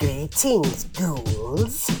Greetings,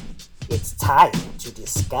 ghouls. It's time to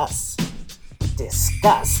discuss,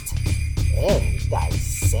 disgust, and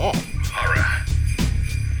dissect. Horror.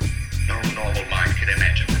 No normal mind can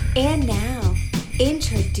imagine. And now,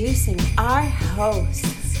 introducing our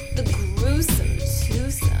hosts, the gruesome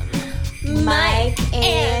twosome, Mike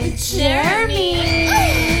and Jeremy.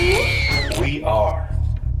 We are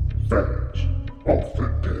Fans of the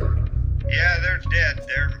Dead. Yeah, they're dead.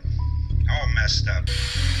 They're all messed up.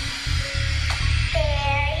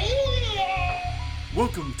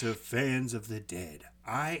 Welcome to Fans of the Dead.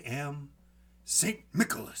 I am St.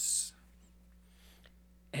 Nicholas.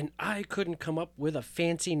 And I couldn't come up with a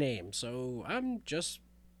fancy name, so I'm just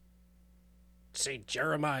St.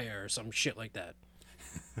 Jeremiah or some shit like that.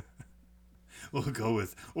 We'll go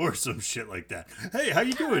with, or some shit like that. Hey, how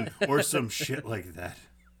you doing? Or some shit like that.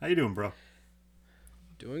 How you doing, bro?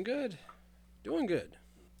 Doing good. Doing good.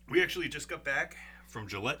 We actually just got back from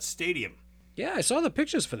Gillette Stadium. Yeah, I saw the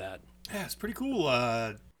pictures for that. Yeah, it's pretty cool.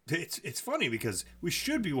 It's funny because we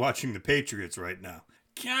should be watching the Patriots right now.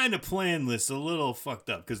 Kind of playing this a little fucked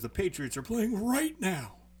up because the Patriots are playing right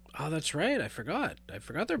now. Oh, that's right. I forgot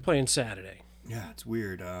they're playing Saturday. Yeah, it's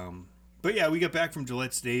weird. But yeah, we got back from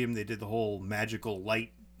Gillette Stadium. They did the whole magical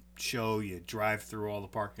light show. You drive through all the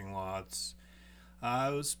parking lots.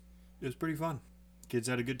 It was pretty fun. Kids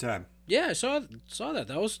had a good time. Yeah, I saw that.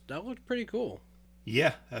 That looked pretty cool.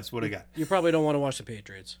 Yeah, that's what I got. You probably don't want to watch the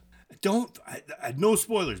Patriots. I no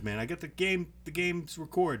spoilers, man. I got the game's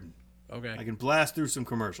recording. Okay. I can blast through some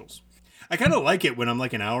commercials. I kind of like it when I'm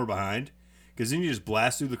like an hour behind, because then you just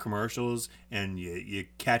blast through the commercials and you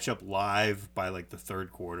catch up live by like the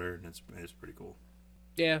third quarter, and it's pretty cool.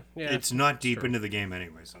 Yeah. It's not deep true. into the game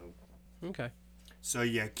anyway, so. Okay. So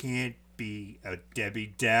you can't be a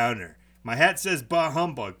Debbie Downer. My hat says bah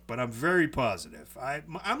humbug, but I'm very positive.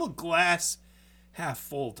 I'm a glass half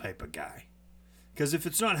full type of guy. Because if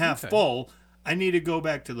it's not half full, I need to go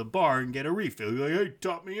back to the bar and get a refill. You're like, hey,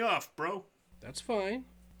 top me off, bro. That's fine.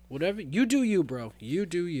 Whatever. You do you, bro. You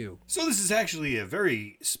do you. So this is actually a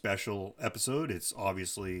very special episode. It's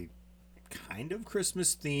obviously kind of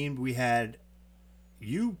Christmas themed. We had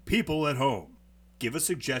you people at home give us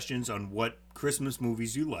suggestions on what Christmas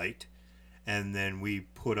movies you liked, and then we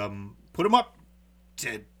put them up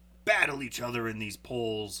to battle each other in these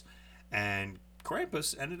polls, and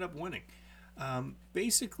Krampus ended up winning.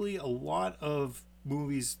 Basically, a lot of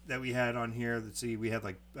movies that we had on here. Let's see, we had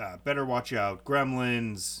like Better Watch Out,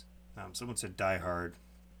 Gremlins. Someone said Die Hard.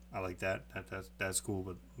 I like that. That's cool,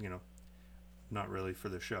 but not really for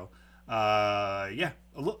the show. Yeah,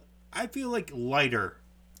 I feel like lighter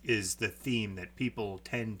is the theme that people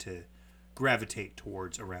tend to gravitate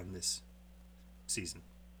towards around this season.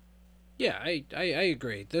 Yeah, I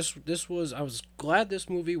agree. This was, I was glad this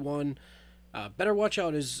movie won. Better Watch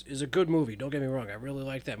Out is a good movie. Don't get me wrong. I really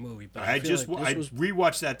like that movie. But I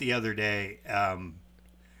rewatched that the other day.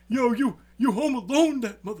 You Home Alone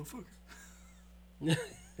that motherfucker.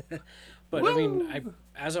 But woo! I mean,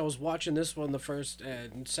 as I was watching this one the first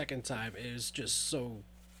and second time, it was just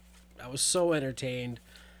I was so entertained.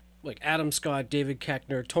 Like Adam Scott, David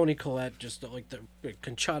Koechner, Toni Collette, just like the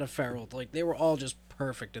Conchata Ferrell, like they were all just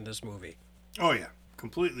perfect in this movie. Oh yeah,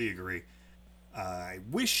 completely agree. I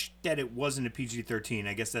wish that it wasn't a PG-13.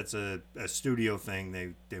 I guess that's a studio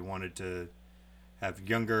thing. They wanted to have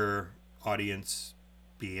younger audience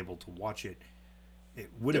be able to watch it. It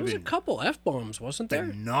would have been a couple F-bombs, wasn't there?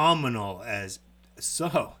 Phenomenal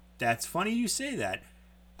so. That's funny you say that.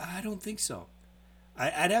 I don't think so.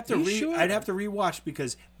 I'd have to sure? I'd have to rewatch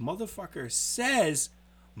because motherfucker says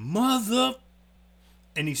mother,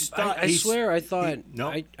 and he stopped. I swear, I thought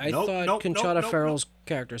Conchata Ferrell's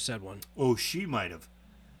character said one. Oh, she might have.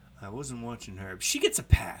 I wasn't watching her. She gets a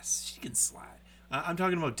pass. She can slide. I'm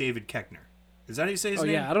talking about David Koechner. Is that how you say his name?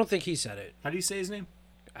 Oh yeah, I don't think he said it. How do you say his name?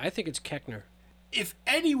 I think it's Koechner. If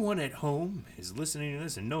anyone at home is listening to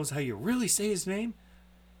this and knows how you really say his name,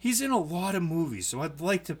 he's in a lot of movies, so I'd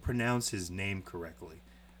like to pronounce his name correctly.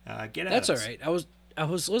 Get at us. That's all right. I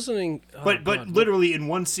was listening. But literally in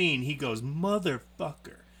one scene, he goes,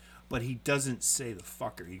 motherfucker. But he doesn't say the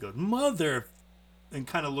fucker. He goes, mother, and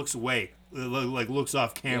kind of looks away, like looks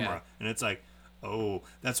off camera. Yeah. And it's like, oh,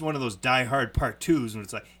 that's one of those Die Hard Part 2s, and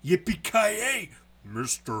it's like, yippee-ki-yay,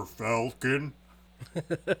 Mr. Falcon.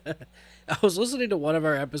 I was listening to one of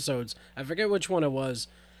our episodes. I forget which one it was.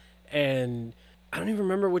 And I don't even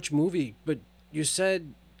remember which movie, but you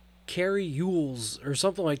said Carrie Yules or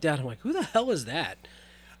something like that. I'm like, who the hell is that?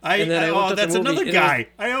 That's another guy.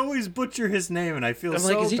 I always butcher his name, and I feel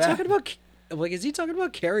so bad. Is he talking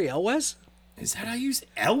about Carrie Elwes? Is that how you say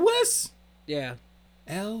Elwes? Yeah.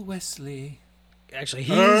 El Wesley. Actually,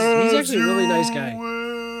 he's actually a really nice guy.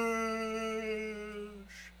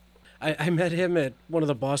 I met him at one of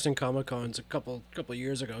the Boston Comic Cons a couple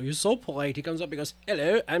years ago. He was so polite. He comes up and goes,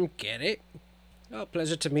 "Hello, I'm Gary. Oh,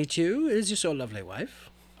 pleasure to meet you. Is your so lovely wife?"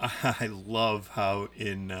 I love how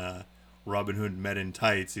in Robin Hood Men in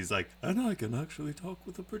Tights, he's like, and I can actually talk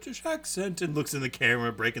with a British accent, and looks in the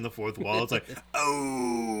camera, breaking the fourth wall. It's like,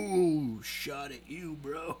 oh, shot at you,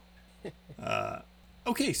 bro.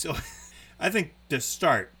 Okay, so I think to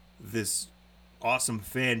start this awesome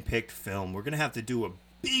fan-picked film, we're going to have to do a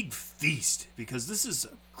big feast, because this is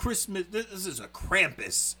Christmas, this is a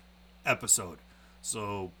Krampus episode.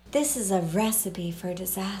 So This is a recipe for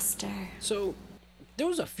disaster. So there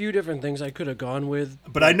was a few different things I could have gone with.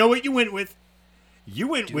 but I know what you went with. You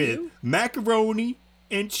went Do with you? macaroni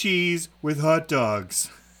and cheese with hot dogs.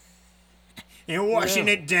 And washing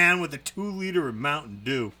No. it down with a 2-liter of Mountain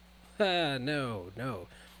Dew. No.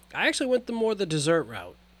 I actually went the dessert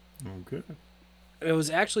route. Okay. It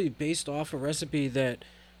was actually based off a recipe that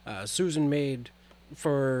Susan made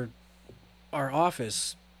for our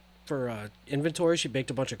office for inventory. She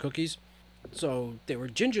baked a bunch of cookies. So they were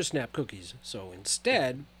ginger snap cookies. So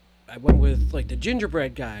instead, I went with like the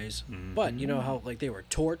gingerbread guys, but you know how like they were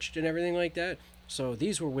torched and everything like that. So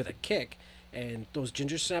these were with a kick, and those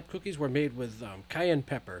ginger snap cookies were made with cayenne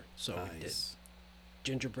pepper. So we did Nice.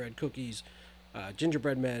 gingerbread cookies,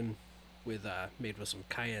 gingerbread men with made with some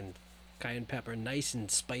cayenne pepper, nice and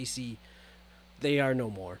spicy. They are no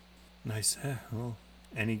more. Nice. Well,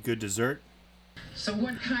 any good dessert? So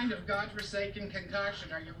what kind of godforsaken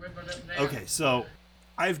concoction are you whipping up now? Okay, so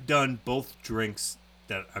I've done both drinks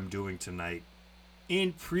that I'm doing tonight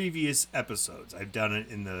in previous episodes. I've done it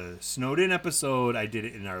in the Snowed In episode. I did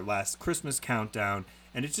it in our last Christmas countdown.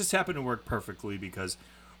 And it just happened to work perfectly because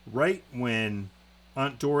right when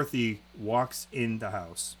Aunt Dorothy walks in the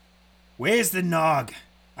house, where's the nog?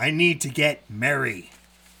 I need to get merry.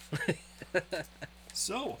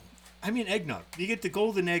 So, I mean, eggnog. You get the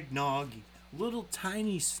golden eggnog, little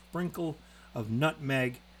tiny sprinkle of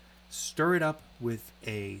nutmeg, stir it up with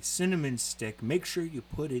a cinnamon stick. Make sure you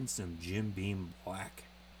put in some Jim Beam Black.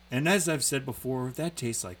 And as I've said before, that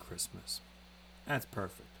tastes like Christmas. That's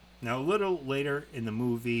perfect. Now, a little later in the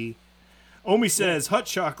movie, Omi says hot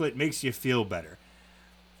chocolate makes you feel better.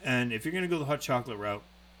 And if you're going to go the hot chocolate route,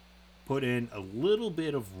 put in a little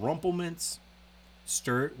bit of Rumplemints,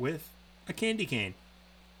 stir it with a candy cane.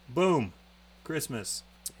 Boom. Christmas.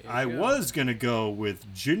 I go. was going to go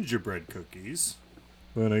with gingerbread cookies,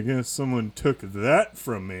 but I guess someone took that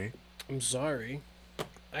from me. I'm sorry.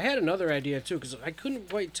 I had another idea too, because I couldn't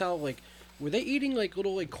quite tell. Like, were they eating like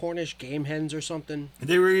little like Cornish game hens or something?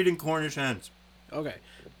 They were eating Cornish hens. Okay, I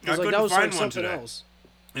 'Cause, like, couldn't that was find like one something today. else.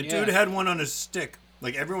 The Yeah. dude had one on his stick.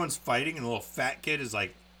 Like, everyone's fighting, and the little fat kid is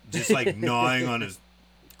like, just like gnawing on his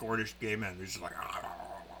Cornish game hen. He's just like,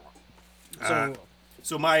 So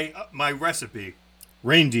So my recipe,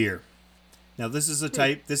 reindeer. Now this is a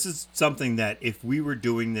type. This is something that if we were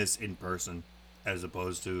doing this in person, as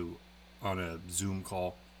opposed to on a Zoom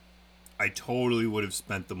call, I totally would have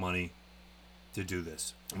spent the money to do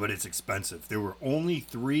this. But it's expensive. There were only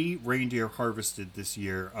 3 reindeer harvested this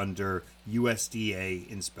year under USDA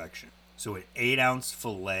inspection. So an 8-ounce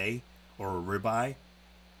fillet or a ribeye,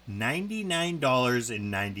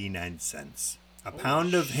 $99.99. A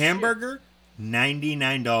pound of hamburger,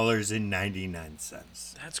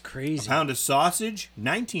 $99.99. that's A crazy. pound of sausage,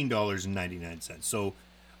 $19.99. So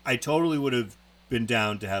I totally would have been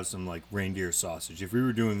down to have some like reindeer sausage if we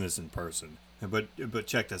were doing this in person. But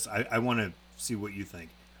check this. I want to see what you think.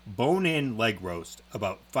 Bone-in leg roast,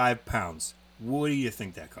 about 5 pounds. What do you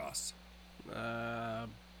think that costs?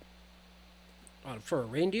 For a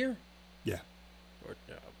reindeer, Yeah. or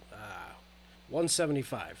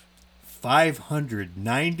 $175.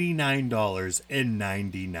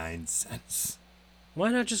 $599.99.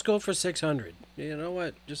 Why not just go for 600? You know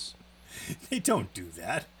what? Just They don't do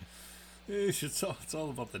that. It's all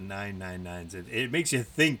about the 999s. It makes you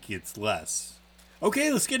think it's less.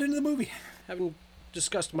 Okay, let's get into the movie. haven't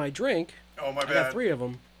discussed my drink. Oh, my I got 3 of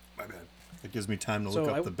them. My bad. It gives me time to So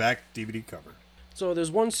look up I- the back DVD cover. So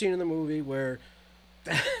there's one scene in the movie where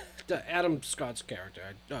the Adam Scott's character,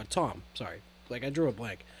 Tom, sorry, like I drew a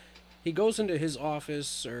blank. He goes into his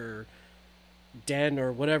office or den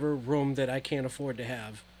or whatever room that I can't afford to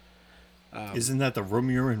have. Isn't that the room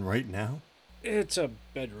you're in right now? It's a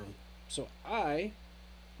bedroom. So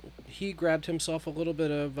he grabbed himself a little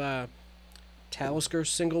bit of Talisker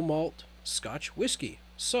single malt Scotch whiskey.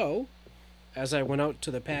 So, as I went out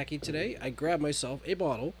to the Packy today, I grabbed myself a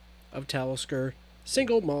bottle of Talisker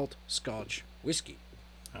single malt Scotch whiskey.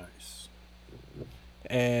 Nice.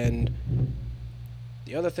 And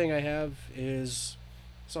The other thing I have is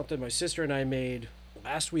something my sister and I made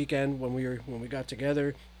last weekend when we got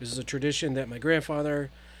together. This is a tradition that my grandfather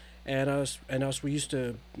and us we used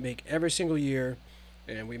to make every single year,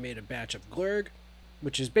 and we made a batch of glurg,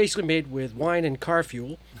 which is basically made with wine and car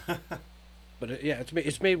fuel. But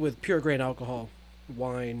it's made with pure grain alcohol,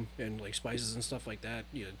 wine and like spices and stuff like that.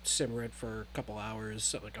 You simmer it for a couple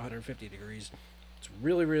hours at like 150 degrees. It's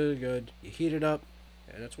really, really good. You heat it up,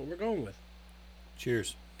 and that's what we're going with.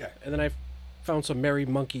 Cheers. Okay. And then I found some Merry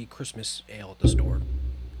Monkey Christmas ale at the store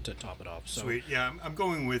to top it off. So Sweet. Yeah, I'm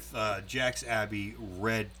going with Jack's Abbey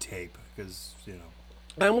Red Tape because,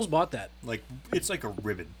 I almost bought that. like it's like a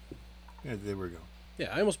ribbon. Yeah, there we go.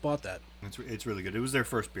 Yeah, I almost bought that. It's really good. It was their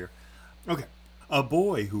first beer. Okay. A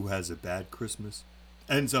boy who has a bad Christmas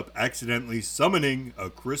ends up accidentally summoning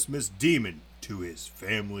a Christmas demon to his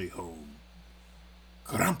family home.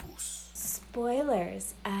 Krampus.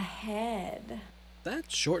 Spoilers ahead.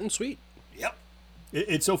 That's short and sweet. Yep.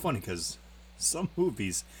 It's so funny because some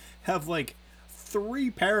movies have like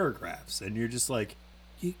 3 paragraphs, and you're just like,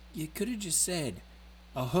 you could have just said,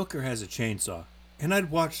 a hooker has a chainsaw, and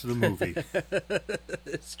I'd watch the movie.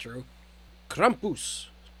 It's true. Krampus,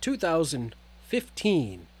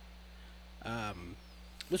 2015.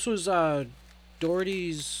 This was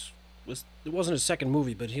Doherty's. It wasn't his second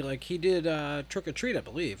movie, but he did Trick or Treat, I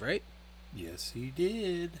believe, right? Yes, he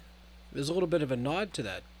did. There's a little bit of a nod to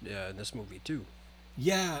that in this movie too.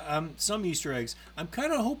 Yeah, some Easter eggs. I'm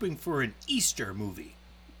kind of hoping for an Easter movie.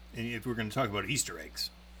 And if we're going to talk about Easter eggs,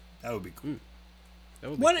 that would be cool. That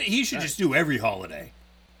would be What cool. he should just do every holiday.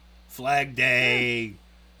 Flag Day,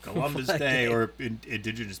 Columbus Flag Day, Day. or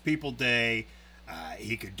Indigenous People Day.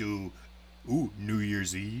 He could do, New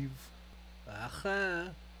Year's Eve. Aha.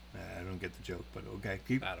 I don't get the joke, but okay.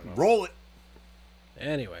 Keep I don't know. roll it.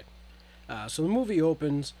 Anyway, so the movie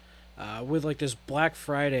opens with like this Black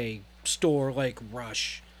Friday store like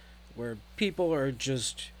rush, where people are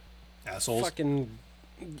just Assholes. fucking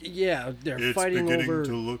they're It's fighting beginning over.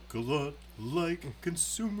 to look a lot like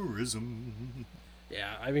consumerism.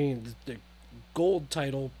 Yeah, I mean the gold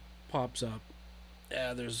title pops up.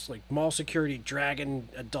 There's like mall security dragging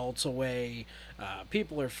adults away.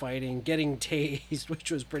 People are fighting, getting tased, which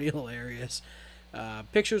was pretty hilarious.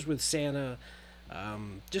 Pictures with Santa,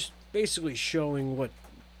 just basically showing what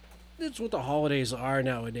the holidays are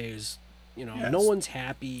nowadays. Yes. No one's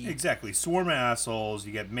happy. Exactly. Swarm of assholes.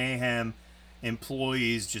 You get mayhem.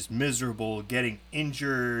 Employees just miserable, getting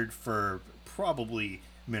injured for probably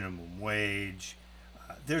minimum wage.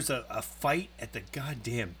 There's a fight at the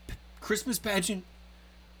goddamn Christmas pageant.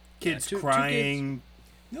 Kids two crying.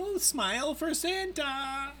 No smile for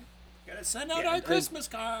Santa. Gotta send out our and- Christmas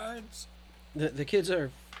cards. The kids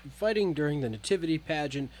are fighting during the nativity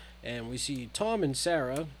pageant, and we see Tom and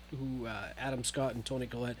Sarah, who Adam Scott and Toni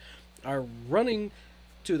Collette, are running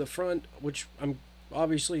to the front, which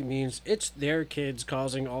obviously means it's their kids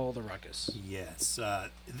causing all the ruckus. Yes.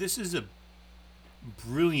 This is a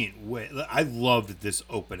brilliant way. I loved this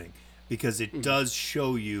opening because it does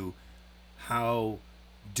show you how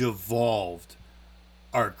devolved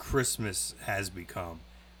our Christmas has become,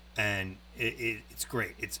 and it's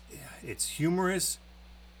great. It's humorous,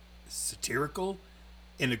 satirical,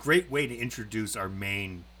 and a great way to introduce our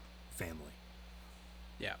main family.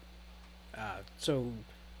 Yeah. So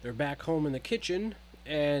they're back home in the kitchen,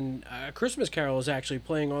 and a Christmas Carol is actually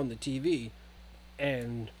playing on the TV,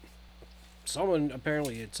 and someone,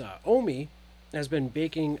 apparently it's Omi, has been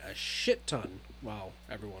baking a shit ton while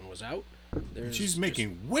everyone was out. She's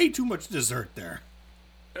making way too much dessert there.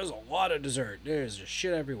 There's a lot of dessert. There's just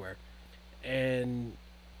shit everywhere. And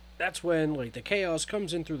that's when like the chaos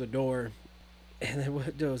comes in through the door. And then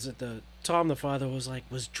what was it? Tom the father was like,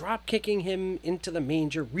 was drop kicking him into the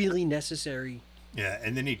manger really necessary? Yeah,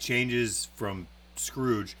 and then he changes from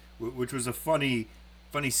Scrooge, which was a funny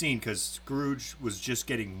scene because Scrooge was just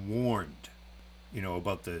getting warned,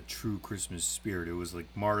 about the true Christmas spirit. It was like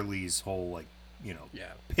Marley's whole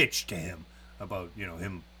pitch to him about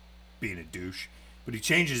him being a douche. But he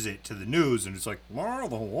changes it to the news, and it's like, well,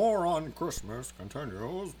 the war on Christmas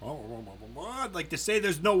continues. Blah, blah, blah, blah, blah. I'd like to say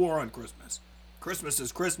there's no war on Christmas. Christmas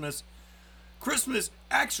is Christmas. Christmas,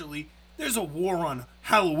 actually, there's a war on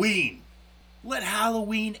Halloween. Let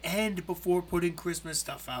Halloween end before putting Christmas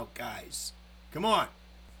stuff out, guys. Come on.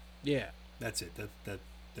 Yeah. That's it.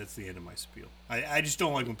 That's the end of my spiel. I just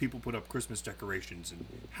don't like when people put up Christmas decorations and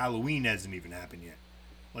Halloween hasn't even happened yet.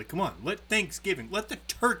 Like, come on. Let Thanksgiving, let the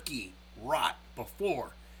turkey rot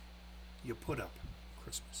before you put up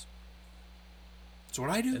Christmas. That's what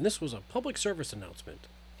I do. And this was a public service announcement.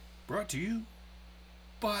 Brought to you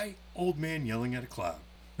by Old Man Yelling at a Cloud.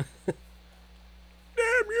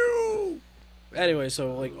 Anyway,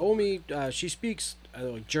 so like Omi, she speaks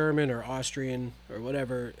like German or Austrian or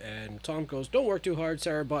whatever, and Tom goes, "Don't work too hard.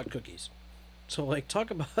 Sarah bought cookies." So like, talk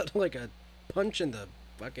about like a punch in the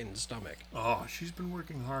fucking stomach. Oh, she's been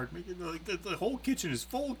working hard, making like the whole kitchen is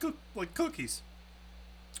full of cookies.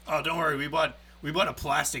 Oh, don't worry, we bought a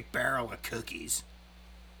plastic barrel of cookies.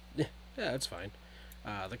 Yeah, that's fine.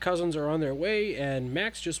 The cousins are on their way, and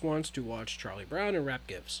Max just wants to watch Charlie Brown and wrap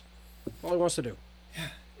gifts. All he wants to do.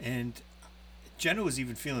 And Jenna was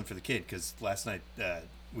even feeling for the kid because last night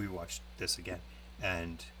we watched this again,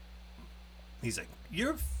 and he's like,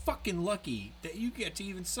 "You're fucking lucky that you get to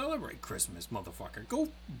even celebrate Christmas, motherfucker. Go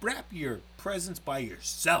wrap your presents by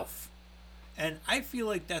yourself." And I feel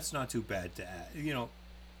like that's not too bad to add. You know,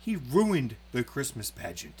 he ruined the Christmas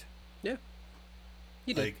pageant. Yeah,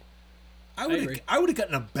 he did. Like, agree. I would have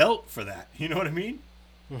gotten a belt for that. You know what I mean?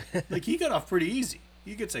 Like, he got off pretty easy.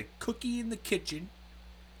 He gets a cookie in the kitchen,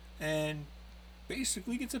 and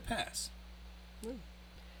basically gets a pass.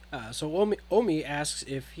 So Omi asks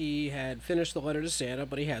if he had finished the letter to Santa,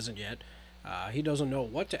 but he hasn't yet. He doesn't know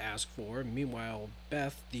what to ask for. Meanwhile,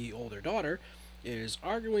 Beth, the older daughter, is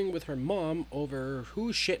arguing with her mom over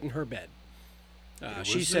who shit in her bed.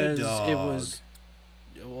 She says it was...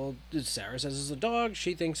 Well, Sarah says it's a dog.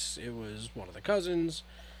 She thinks it was one of the cousins.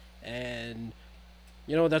 And,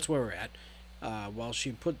 you know, that's where we're at. While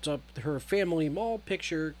she puts up her family mall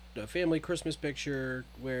picture, the family Christmas picture,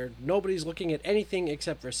 where nobody's looking at anything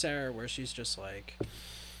except for Sarah, where she's just like...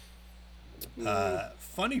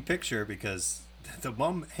 Funny picture because the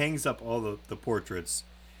mom hangs up all the portraits,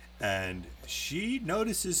 and she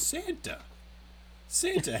notices Santa.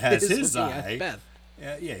 Santa has his looking at eye. Beth.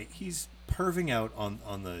 Yeah, he's perving out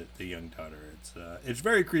on the young daughter. It's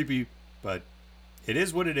very creepy, but it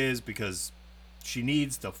is what it is because she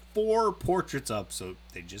needs the 4 portraits up, so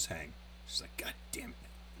they just hang. She's like, God damn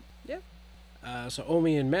it. Yeah. So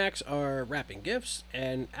Omi and Max are wrapping gifts,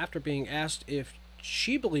 and after being asked if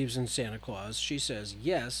she believes in Santa Claus, she says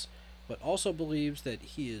yes, but also believes that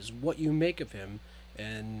he is what you make of him,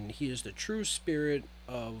 and he is the true spirit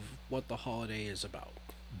of what the holiday is about.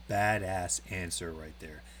 Badass answer right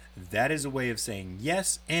there. That is a way of saying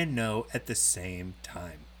yes and no at the same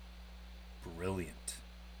time. Brilliant.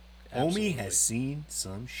 Absolutely. Omi has seen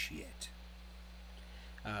some shit.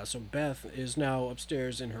 So Beth is now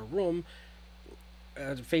upstairs in her room,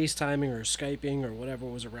 FaceTiming or Skyping or whatever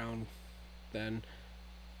was around then,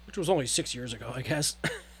 which was only 6 years ago, I guess.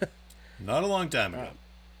 Not a long time ago.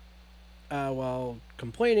 While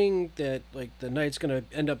complaining that like the night's gonna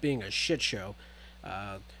end up being a shit show,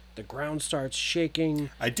 the ground starts shaking.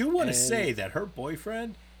 I do want to say that her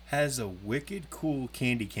boyfriend has a wicked cool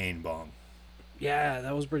candy cane bong. Yeah,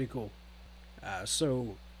 that was pretty cool.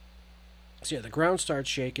 So yeah, the ground starts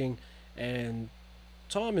shaking, and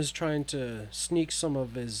Tom is trying to sneak some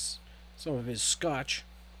of his scotch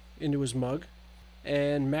into his mug,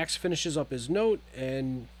 and Max finishes up his note,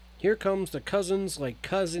 and here comes the cousins, like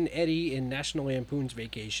Cousin Eddie in National Lampoon's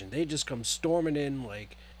Vacation. They just come storming in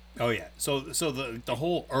like... Oh yeah, so the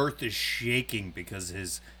whole earth is shaking because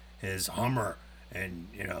his Hummer, and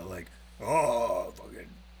you know, like, oh fucking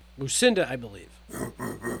Lucinda, I believe.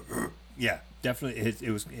 yeah, definitely.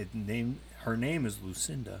 Her name is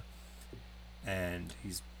Lucinda, and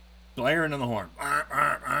he's blaring on the horn,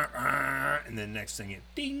 and then next thing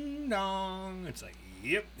ding dong. It's like,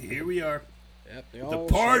 yep, here we are. Yep, they The all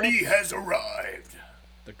party show up. has arrived.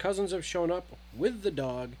 The cousins have shown up with the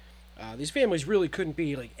dog. These families really couldn't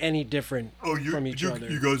be like any different from each other.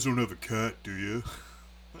 You guys don't have a cat, do you?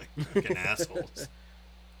 Like fucking assholes.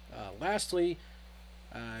 Lastly,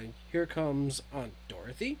 here comes Aunt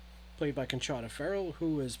Dorothy, played by Conchata Ferrell,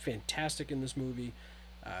 who is fantastic in this movie.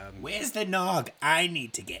 Where's the nog? I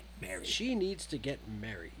need to get married. She needs to get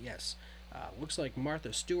married, yes. Looks like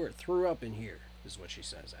Martha Stewart threw up in here, is what she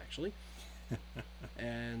says, actually.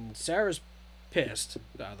 And Sarah's pissed,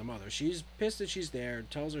 the mother. She's pissed that she's there,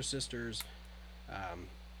 tells her sister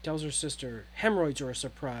hemorrhoids are a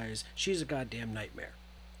surprise. She's a goddamn nightmare.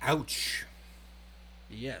 Ouch.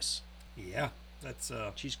 Yes. Yeah, that's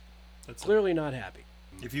She's clearly not happy.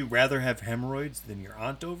 If you rather have hemorrhoids than your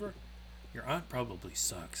aunt over, your aunt probably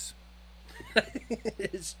sucks.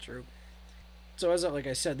 It's true. So like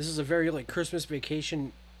I said, this is a very like Christmas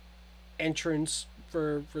Vacation entrance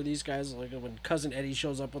for these guys. Like when Cousin Eddie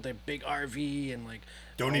shows up with a big RV and like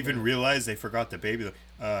Don't even realize they forgot the baby.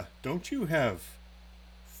 Don't you have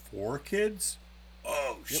 4 kids?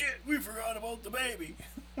 Oh shit, we forgot about the baby.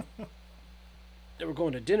 they were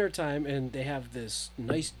going to dinner time, and they have this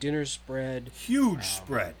nice dinner spread. Huge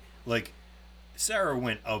spread. Like Sarah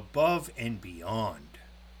went above and beyond.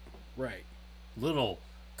 Right. Little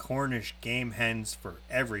Cornish game hens for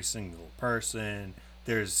every single person.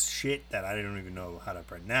 There's shit that I don't even know how to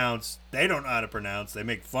pronounce. They don't know how to pronounce. They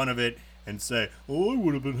make fun of it and say, "Oh, I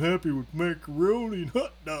would have been happy with macaroni and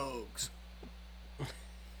hot dogs."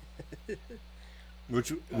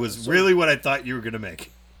 Which was really what I thought you were going to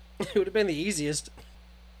make. It would have been the easiest.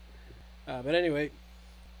 But anyway,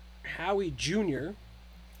 Howie Jr.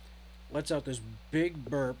 lets out this big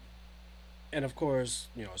burp. And of course,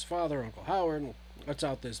 his father, Uncle Howard, lets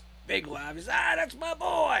out this big laugh. He's, that's my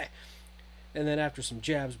boy. And then after some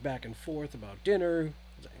jabs back and forth about dinner,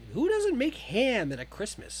 he's like, who doesn't make ham at a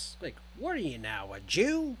Christmas? Like, what are you now, a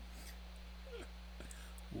Jew?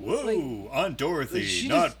 Whoa, Aunt Dorothy,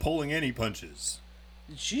 not pulling any punches.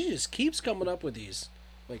 She just keeps coming up with these,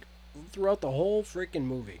 like, throughout the whole freaking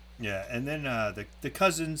movie. Yeah, and then the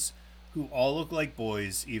cousins, who all look like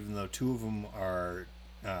boys, even though two of them are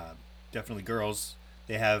definitely girls.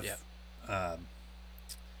 They have, what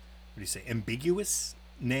do you say, ambiguous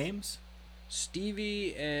names?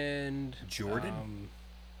 Stevie and... Jordan?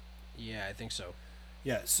 Yeah, I think so.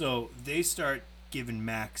 Yeah, so they start giving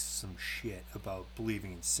Max some shit about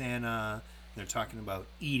believing in Santa. They're talking about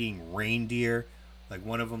eating reindeer. Like,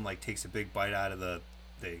 one of them, like, takes a big bite out of the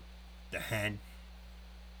hen,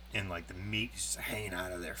 and, like, the meat is just hanging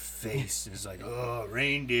out of their face. And it's like, oh,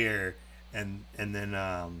 reindeer. And then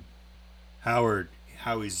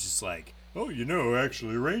Howie's just like, oh,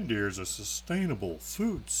 actually, reindeer is a sustainable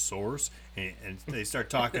food source. And they start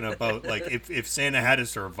talking about, like, if Santa had to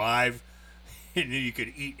survive, and you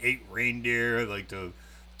could eat 8 reindeer, like, to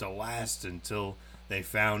last until they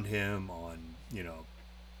found him on,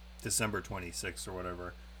 December 26th or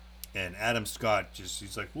whatever. And Adam Scott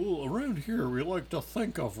he's like, well, around here we like to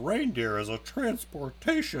think of reindeer as a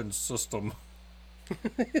transportation system.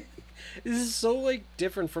 This is so, like,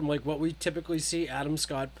 different from, like, what we typically see Adam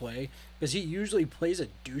Scott play, because he usually plays a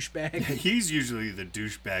douchebag. He's usually the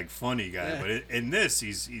douchebag funny guy, but in this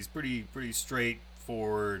he's pretty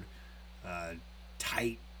straightforward,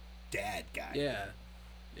 tight dad guy.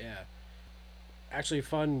 Yeah. Actually,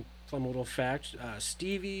 fun little fact: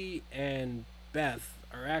 Stevie and Beth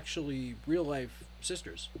are actually real life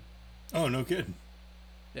sisters. Oh, no kidding.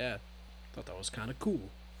 Yeah, thought that was kind of cool.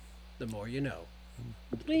 The more you know.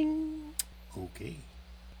 Bling. Okay.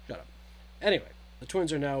 Shut up. Anyway, the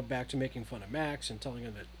twins are now back to making fun of Max and telling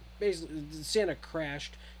him that basically Santa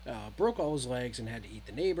crashed, broke all his legs, and had to eat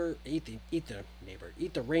the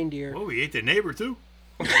reindeer. Oh, he ate the neighbor too.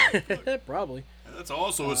 Probably. That's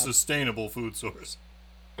also a sustainable food source.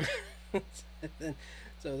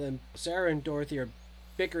 So then Sarah and Dorothy are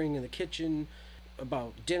bickering in the kitchen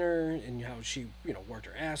about dinner and how she, worked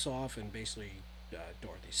her ass off, and basically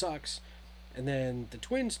Dorothy sucks. And then the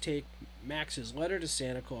twins take Max's letter to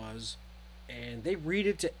Santa Claus and they read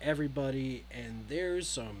it to everybody, and there's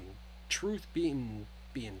some truth being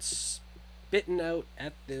spitting out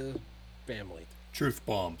at the family. Truth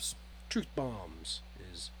bombs. Truth bombs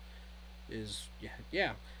is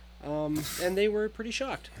yeah. And they were pretty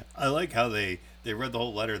shocked. I like how they read the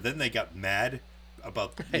whole letter, then they got mad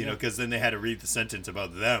about, because then they had to read the sentence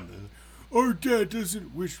about them. Our dad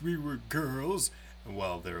doesn't wish we were girls. And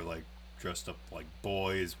well, they're like dressed up like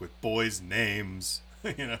boys with boys' names,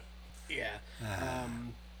 Yeah.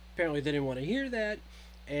 Apparently they didn't want to hear that,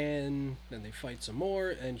 and then they fight some more,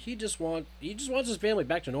 and he just wants his family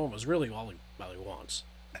back to normal. Is really all he wants.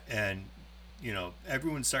 And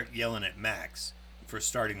everyone started yelling at Max for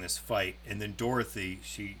starting this fight, and then Dorothy,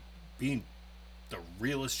 she being the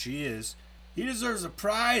realist she is, he deserves a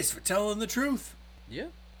prize for telling the truth. Yeah.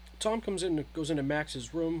 Tom goes into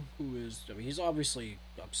Max's room, he's obviously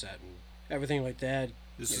upset and everything like that.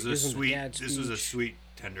 This was a sweet,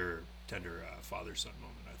 tender father-son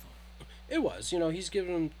moment, I thought. It was. He's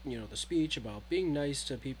giving him, the speech about being nice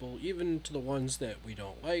to people, even to the ones that we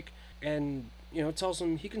don't like, and, tells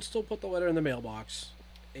him he can still put the letter in the mailbox.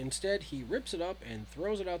 Instead, he rips it up and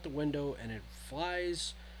throws it out the window, and it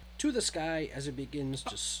flies to the sky as it begins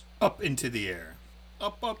to... Up into the air.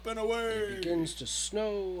 Up and away! It begins to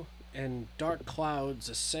snow, and dark clouds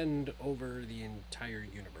ascend over the entire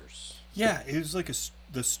universe. Yeah, it was like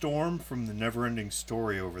the storm from the Neverending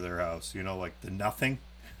Story over their house, like the nothing.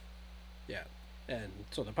 Yeah, and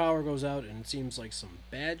so the power goes out, and it seems like some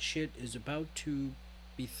bad shit is about to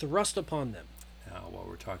be thrust upon them. Now, while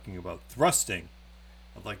we're talking about thrusting,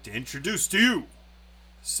 I'd like to introduce to you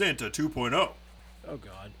Santa 2.0. Oh,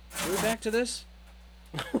 God. Are we back to this?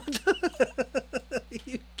 Are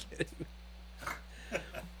you kidding me?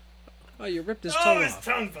 Oh, you ripped his tongue off. His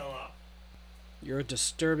tongue fell off. You're a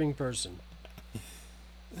disturbing person.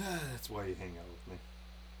 That's why you hang out with me.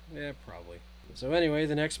 Yeah, probably. So anyway,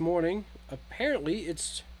 the next morning, apparently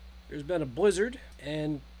it's there's been a blizzard,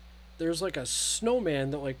 and there's like a snowman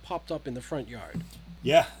that like popped up in the front yard.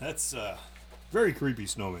 Yeah, that's very creepy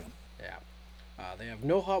snowman. Yeah. They have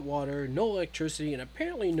no hot water, no electricity, and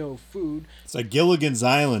apparently no food. It's like Gilligan's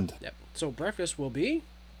Island. Yep. So breakfast will be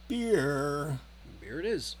Beer. beer it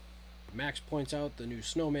is. Max points out the new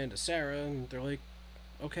snowman to Sarah, and they're like,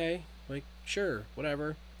 okay, like, sure,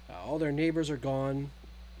 whatever. All their neighbors are gone,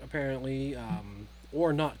 apparently,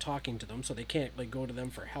 or not talking to them, so they can't, like, go to them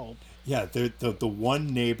for help. Yeah, the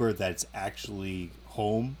one neighbor that's actually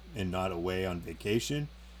home and not away on vacation.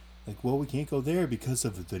 Like, well, we can't go there because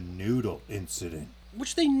of the noodle incident.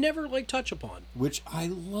 Which they never, like, touch upon. Which I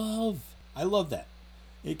love. I love that.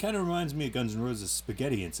 It kind of reminds me of Guns N' Roses'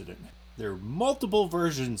 spaghetti incident. There are multiple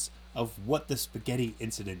versions of what the spaghetti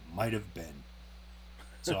incident might have been.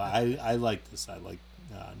 So I like this. I like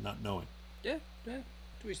not knowing. Yeah,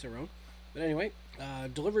 to each their own. But anyway,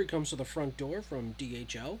 delivery comes to the front door from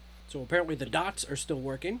DHL. So apparently the dots are still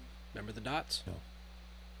working. Remember the dots? No.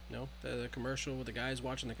 No? The commercial with the guys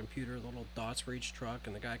watching the computer, the little dots for each truck,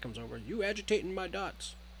 and the guy comes over, you agitating my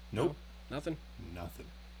dots. Nope. No? Nothing? Nothing.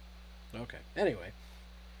 Okay. Anyway.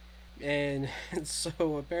 And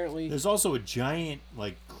so apparently... There's also a giant,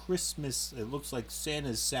 like, Christmas, it looks like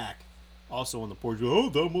Santa's sack, also on the porch. Oh,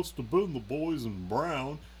 that must have been the boys in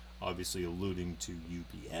brown. Obviously alluding to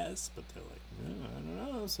UPS, but they're like, I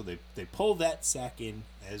don't know. So they pull that sack in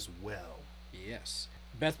as well. Yes.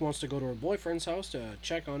 Beth wants to go to her boyfriend's house to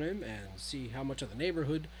check on him and see how much of the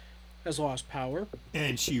neighborhood has lost power.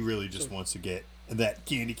 And she really just wants to get that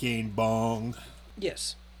candy cane bong.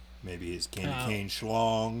 Yes. Maybe his candy cane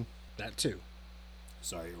schlong. That too.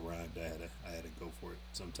 Sorry, it rhymed. I had to go for it.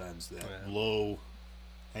 Sometimes that low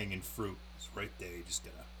hanging fruit is right there. You just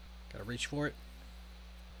gotta reach for it.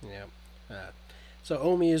 Yeah. So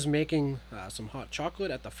Omi is making some hot chocolate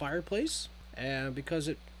at the fireplace, and because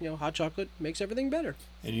hot chocolate makes everything better.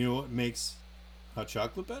 And you know what makes hot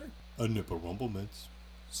chocolate better? A nip of Rumble Mints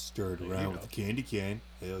stirred around with a candy cane.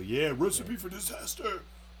 Hell yeah! Recipe for disaster.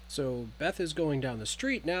 So Beth is going down the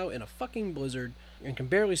street now in a fucking blizzard and can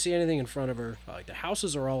barely see anything in front of her. Like the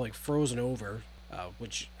houses are all like frozen over,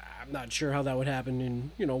 which I'm not sure how that would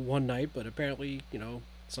happen in one night, but apparently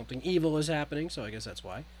something evil is happening. So I guess that's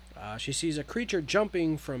why. She sees a creature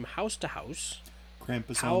jumping from house to house.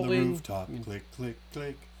 Krampus howling. On the rooftop. Click, click,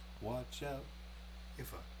 click. Watch out. You're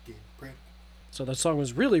fucking prick. So that song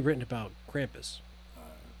was really written about Krampus.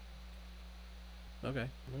 Okay,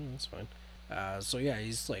 that's fine. So yeah,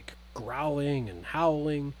 he's like growling and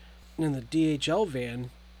howling, and the DHL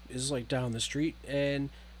van is like down the street, and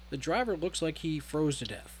the driver looks like he froze to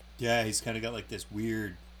death. Yeah, he's kind of got like this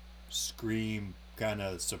weird scream, kind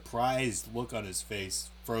of surprised look on his face,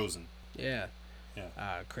 frozen. Yeah.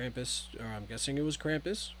 Yeah. Krampus, or I'm guessing it was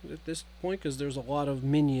Krampus at this point, because there's a lot of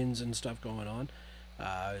minions and stuff going on.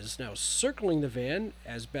 Is now circling the van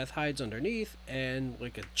as Beth hides underneath, and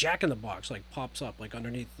like a jack-in-the-box like pops up like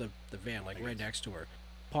underneath the van, like right next to her.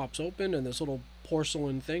 Pops open, and this little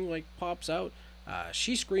porcelain thing like pops out.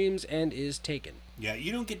 She screams and is taken. Yeah,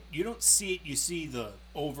 you don't see it. You see the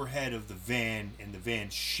overhead of the van, and the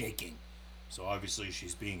van's shaking. So obviously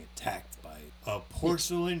she's being attacked by a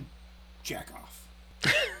porcelain jackoff.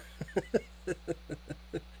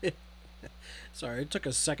 Sorry, it took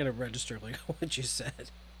a second to register like what you said.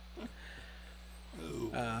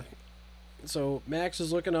 So Max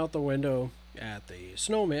is looking out the window at the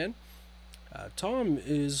snowman. Tom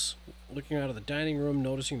is looking out of the dining room,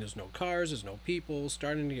 noticing there's no cars, there's no people,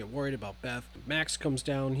 starting to get worried about Beth. Max comes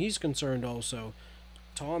down, he's concerned also.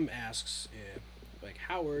 Tom asks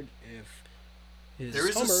Howard if his There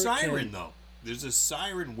is a Hummer siren though. There's a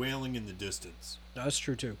siren wailing in the distance. That's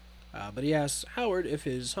true too. But he asks Howard if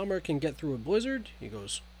his Hummer can get through a blizzard. He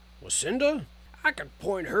goes, Lucinda? I could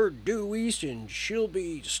point her due east and she'll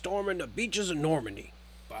be storming the beaches of Normandy.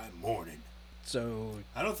 By morning. So...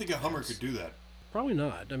 I don't think a Hummer could do that. Probably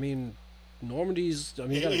not. I mean, Normandy's... I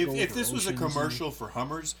mean, you gotta go if over this was a oceans commercial for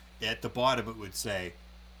Hummers, at the bottom it would say,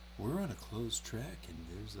 we're on a closed track and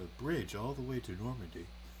there's a bridge all the way to Normandy.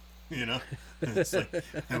 You know? It's like,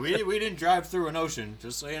 we didn't drive through an ocean,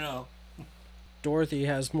 just so you know. Dorothy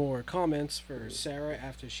has more comments for Sarah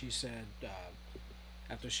after she said,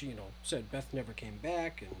 said Beth never came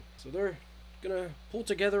back, and so they're gonna pull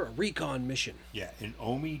together a recon mission. Yeah, and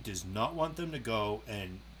Omi does not want them to go,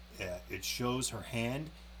 and it shows her hand,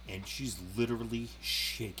 and she's literally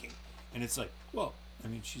shaking. And it's like, well, I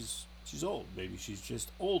mean, she's old. Maybe she's just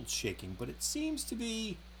old shaking, but it seems to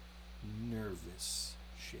be nervous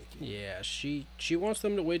shaking. Yeah, she wants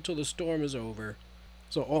them to wait till the storm is over.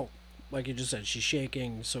 So, like you just said, she's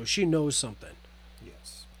shaking, so she knows something.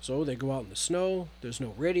 Yes. So they go out in the snow. There's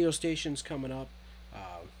no radio stations coming up.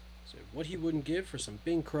 So what he wouldn't give for some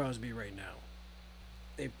Bing Crosby right now.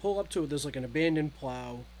 They pull up to it. There's like an abandoned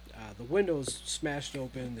plow. The window's smashed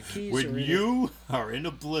open. The keys are When in it. you are in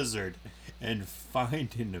a blizzard and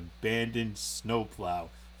find an abandoned snowplow,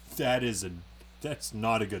 that's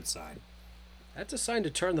not a good sign. That's a sign to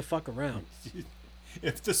turn the fuck around.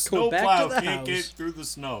 If the Go back snowplow to the can't get house. through the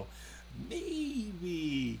snow,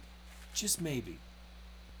 maybe, just maybe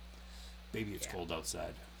it's cold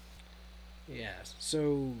outside. Yeah.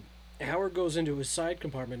 So Howard goes into his side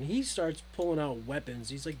compartment and he starts pulling out weapons.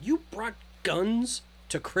 He's like, "You brought guns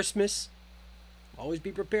to Christmas? Always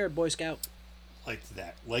be prepared, Boy Scout."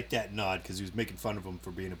 Like that nod, because he was making fun of him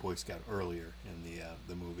for being a Boy Scout earlier in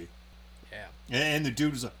the movie. Yeah. And the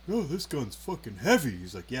dude was like, "Oh, this gun's fucking heavy."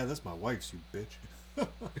 He's like, "Yeah, that's my wife's, you bitch."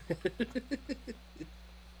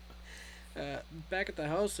 Back at the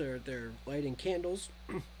house, they're lighting candles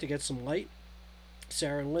to get some light.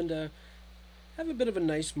 Sarah and Linda have a bit of a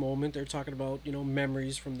nice moment. They're talking about,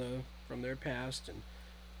 memories from their past, and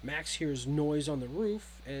Max hears noise on the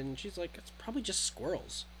roof, and she's like, "It's probably just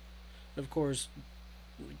squirrels." Of course,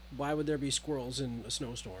 why would there be squirrels in a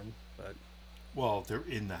snowstorm? But Well, they're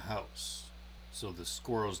in the house, so the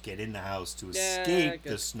squirrels get in the house to Yeah, I escape the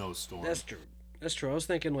guess snowstorm. that's true. That's true. I was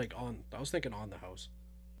thinking on the house.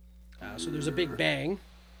 So there's a big bang.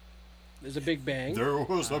 There's a big bang. There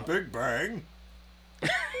was a big bang.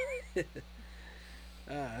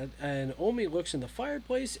 And Omi looks in the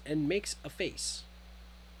fireplace and makes a face.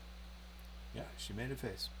 Yeah, she made a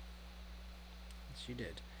face. She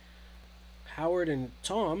did. Howard and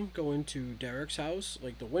Tom go into Derek's house.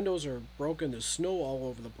 Like, the windows are broken. There's snow all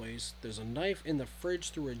over the place. There's a knife in the fridge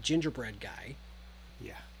through a gingerbread guy.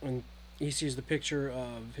 Yeah. And he sees the picture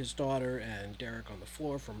of his daughter and Derek on the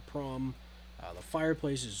floor from prom. The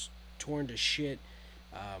fireplace is torn to shit.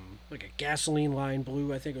 Like a gasoline line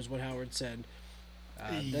blue, I think was what Howard said.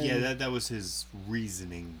 That was his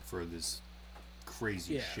reasoning for this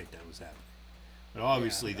crazy Yeah. shit that was happening. But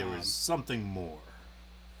obviously there was something more.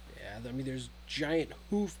 Yeah, I mean, there's giant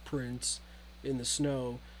hoof prints in the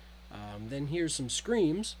snow. Then here's some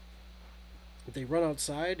screams. They run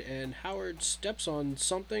outside, and Howard steps on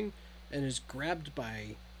something and is grabbed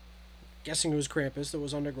by, guessing it was Krampus that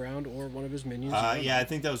was underground, or one of his minions. Yeah, I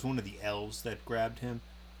think that was one of the elves that grabbed him.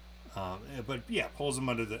 But yeah, pulls him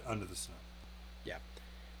under the snow. Yeah.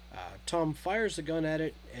 Tom fires the gun at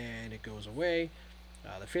it, and it goes away.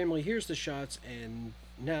 The family hears the shots, and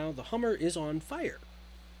now the Hummer is on fire.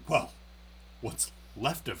 Well, what's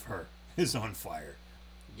left of her is on fire.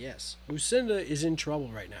 Yes. Lucinda is in trouble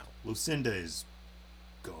right now. Lucinda is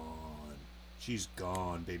gone. She's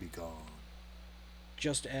gone, baby, gone.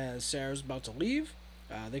 Just as Sarah's about to leave,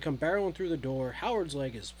 they come barreling through the door. Howard's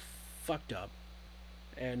leg is fucked up.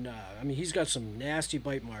 And, he's got some nasty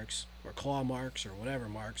bite marks, or claw marks, or whatever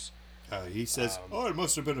marks. He says, "Oh, it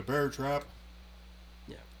must have been a bear trap."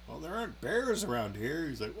 Yeah. Well, there aren't bears around here.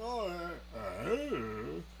 He's like, "Well,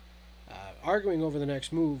 Arguing over the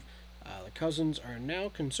next move, the cousins are now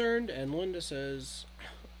concerned, and Linda says,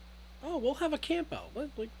 "Oh, we'll have a camp out.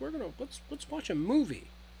 Let's watch a movie."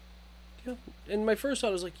 You know, and my first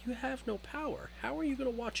thought was like, "You have no power. How are you gonna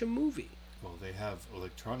watch a movie?" Well, they have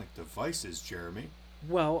electronic devices, Jeremy.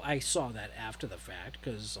 Well, I saw that after the fact,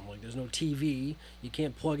 because I'm like, there's no TV. You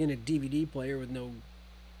can't plug in a DVD player with no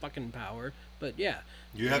fucking power. But yeah.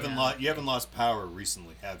 You haven't lost power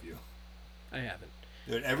recently, have you? I haven't.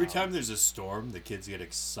 Dude, every time there's a storm, the kids get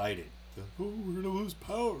excited. They're like, "Oh, we're gonna lose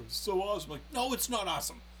power. It's so awesome." Like, no, it's not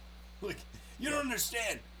awesome. Like, you don't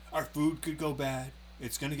understand. Our food could go bad.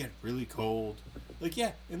 It's gonna get really cold. Like,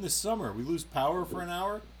 yeah, in the summer we lose power for an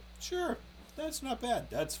hour. Sure, that's not bad.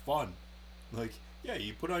 That's fun. Like, yeah,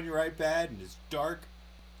 you put on your iPad and it's dark.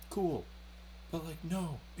 Cool. But like,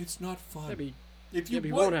 no, it's not fun. But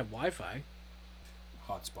you won't have Wi-Fi.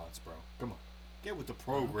 Hotspots, bro. Come on, get with the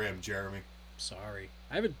program, Jeremy. Sorry.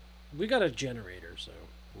 We got a generator, so.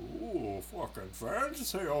 Ooh, fucking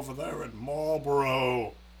fancy over there in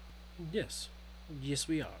Marlboro. Yes. Yes,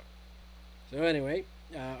 we are. So anyway,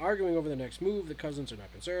 arguing over the next move, the cousins are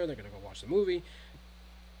not concerned. They're going to go watch the movie.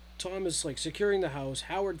 Tom is securing the house.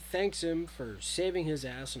 Howard thanks him for saving his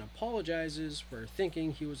ass and apologizes for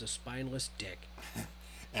thinking he was a spineless dick.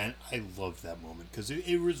 And I love that moment because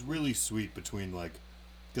it was really sweet between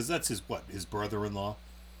because that's his brother-in-law.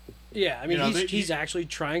 Yeah, I mean, he's actually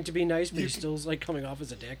trying to be nice, but he's still coming off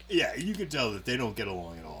as a dick. Yeah, you could tell that they don't get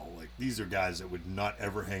along at all. Like, these are guys that would not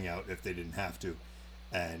ever hang out if they didn't have to.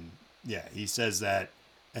 And yeah, he says that,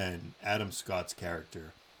 and Adam Scott's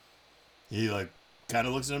character, he kind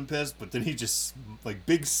of looks at him pissed, but then he just, like,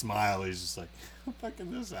 big smile. He's just like,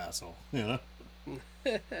 fucking this asshole, you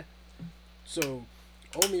know? So,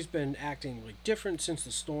 Omi's been acting like different since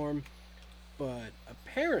the storm, but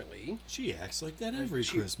apparently, She acts like that every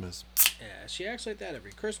Christmas. yeah, she acts like that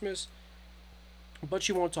every Christmas, but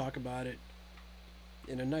she won't talk about it.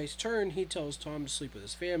 In a nice turn, he tells Tom to sleep with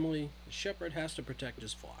his family. The shepherd has to protect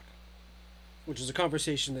his flock, which is a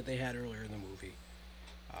conversation that they had earlier in the movie.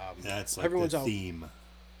 That's like everyone's the out. theme.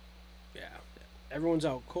 Yeah, everyone's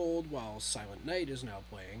out cold while Silent Night is now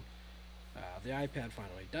playing. The iPad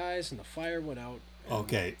finally dies and the fire went out. and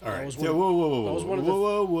Okay, all that right. was Whoa, one- whoa, whoa, that whoa, was whoa, one of whoa, the-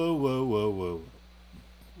 whoa, whoa, whoa, whoa, whoa.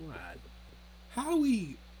 What?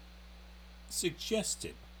 Howie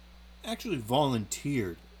suggested, actually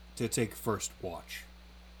volunteered to take first watch.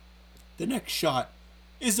 The next shot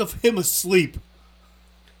is of him asleep.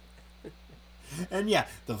 And yeah,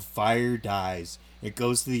 the fire dies. It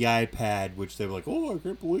goes to the iPad, which they were like, oh, I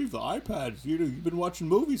can't believe the iPad. You've been watching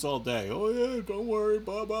movies all day. Oh, yeah, don't worry,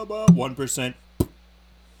 blah, blah, blah. 1%.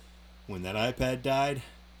 When that iPad died,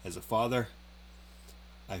 as a father,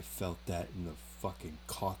 I felt that in the fucking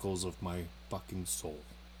cockles of my fucking soul.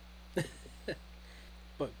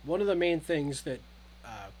 But one of the main things that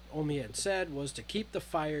Omi had said was to keep the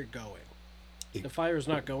fire going. The fire is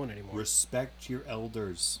not going anymore. Respect your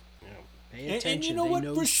elders. You know, pay attention. And you know they what?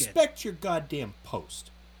 know Respect your goddamn post.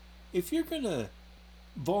 If you're gonna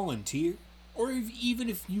volunteer, or even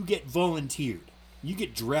if you get volunteered, you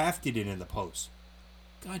get drafted into the post,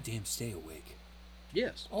 goddamn stay awake. shit.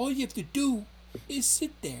 Yes. All you have to do is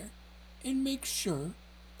sit there and make sure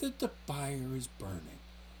that the fire is burning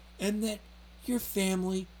and that your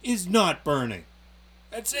family is not burning.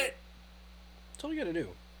 That's it. That's all you gotta do.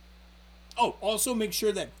 Oh, also make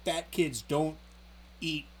sure that fat kids don't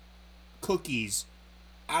eat cookies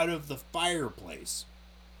out of the fireplace.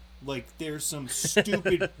 Like there's some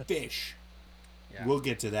stupid fish. Yeah. We'll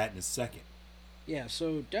get to that in a second. Yeah,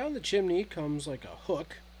 so down the chimney comes like a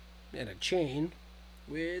hook and a chain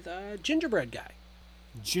with a gingerbread guy.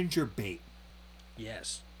 Ginger bait.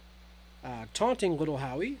 Yes. Taunting little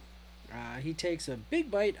Howie. He takes a big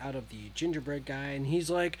bite out of the gingerbread guy and he's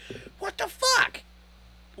like, what the fuck?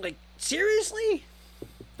 Like, seriously?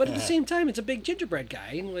 But at the same time, it's a big gingerbread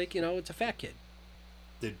guy. And, like, you know, it's a fat kid.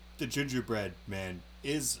 The gingerbread man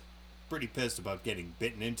is pretty pissed about getting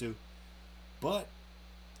bitten into, but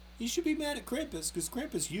he should be mad at Krampus because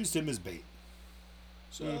Krampus used him as bait.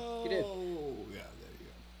 So he did. Yeah, there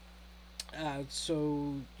you go.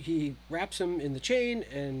 So he wraps him in the chain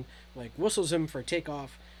and, like, whistles him for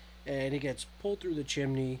takeoff. And he gets pulled through the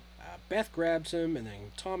chimney. Beth grabs him, and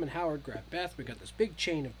then Tom and Howard grab Beth. We got this big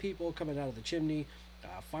chain of people coming out of the chimney.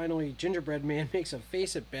 Finally, Gingerbread Man makes a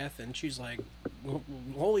face at Beth, and she's like,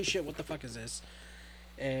 holy shit, what the fuck is this?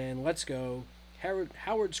 And let's go.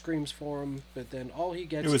 Howard screams for him, but then all he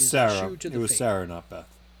gets It was is Sarah. a shoe to the It was face. Sarah, not Beth.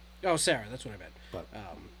 Oh, Sarah, that's what I meant. But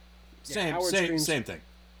yeah, Howard screams- same thing.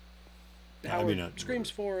 Howard screams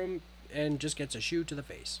for him and just gets a shoe to the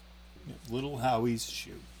face. Little Howie's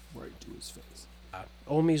shoe right to his face.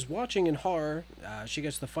 Omi's watching in horror. She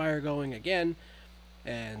gets the fire going again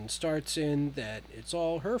and starts in that it's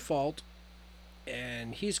all her fault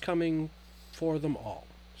and he's coming for them all.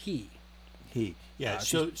 Yeah,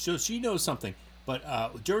 so she knows something.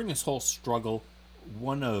 But during this whole struggle,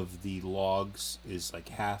 one of the logs is like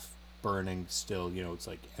half burning still, it's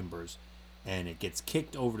like embers. And it gets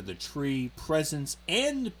kicked over to the tree. Presents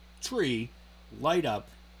and the tree light up.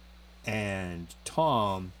 And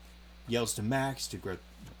Tom yells to Max to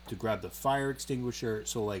grab the fire extinguisher.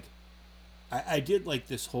 So, like, I did like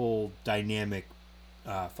this whole dynamic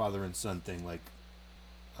father and son thing. Like,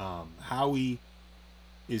 Howie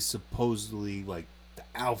is supposedly, like, the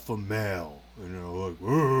alpha male. Like,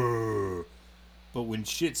 "Arr!" But when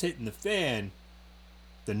shit's hitting the fan,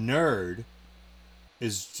 the nerd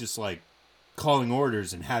is just, like, calling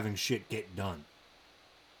orders and having shit get done.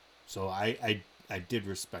 So I did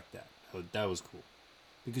respect that. That was cool.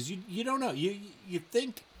 Because you don't know. You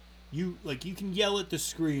think you can yell at the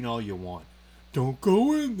screen all you want. Don't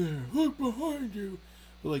go in there. Look behind you.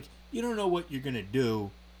 But like you don't know what you're gonna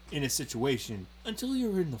do in a situation until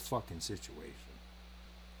you're in the fucking situation.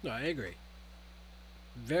 No, I agree.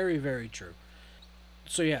 Very, very true.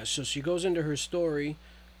 So yeah, so she goes into her story.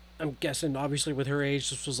 I'm guessing obviously with her age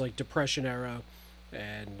this was like Depression era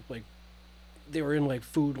and like they were in like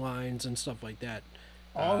food lines and stuff like that.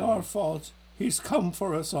 All our fault. He's come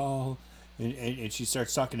for us all. And she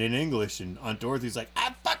starts talking in English, and Aunt Dorothy's like,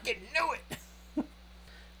 I fucking knew it.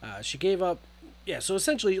 She gave up. Yeah, so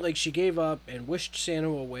essentially, like, she gave up and wished Santa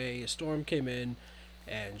away. A storm came in,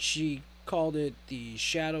 and she called it the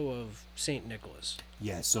Shadow of Saint Nicholas.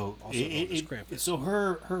 Yeah, so Also known as Krampus. so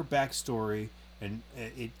her backstory, and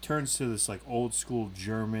it turns to this like old school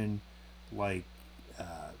German, like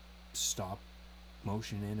stop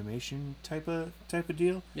motion animation type of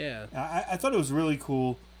deal. Yeah. I thought it was really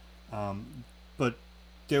cool, but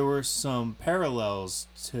there were some parallels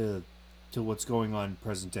to what's going on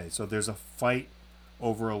present day. So there's a fight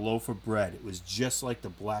over a loaf of bread. It was just like the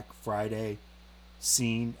Black Friday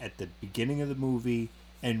scene at the beginning of the movie,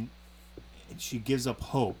 and she gives up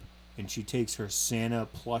hope, and she takes her Santa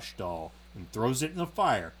plush doll and throws it in the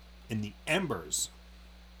fire, and the embers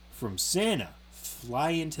from Santa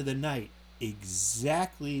fly into the night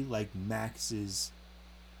exactly like Max's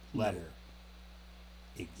letter.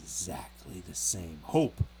 Exactly the same.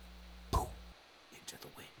 Hope. Poof, into the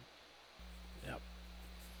wind.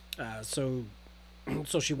 Yep.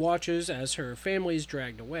 So she watches as her family is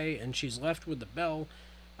dragged away, and she's left with the bell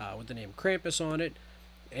with the name Krampus on it.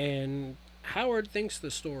 And Howard thinks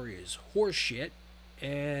the story is horseshit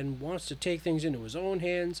and wants to take things into his own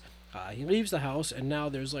hands. He leaves the house, and now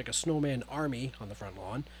there's like a snowman army on the front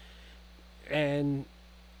lawn. And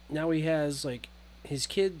now he has like his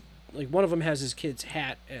kid, like one of them has his kid's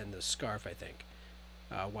hat and the scarf, I think.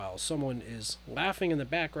 While someone is laughing in the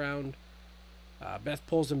background, Beth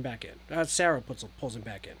pulls him back in. Sarah pulls him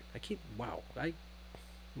back in. I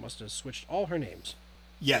must have switched all her names.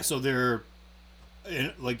 Yeah, so they're,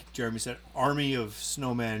 like Jeremy said, army of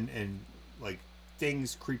snowmen and like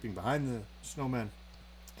things creeping behind the snowmen.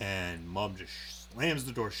 And Mom just slams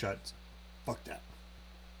the door shut. Fuck that.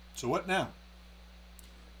 So what now?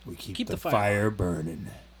 We keep the fire burning.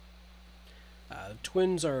 The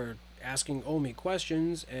twins are asking Omi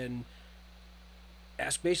questions and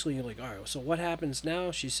ask basically like, all right, so what happens now?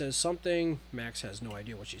 She says something. Max has no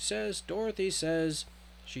idea what she says. Dorothy says,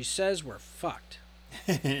 she says we're fucked.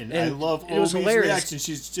 and I love it was Omi's hilarious. reaction.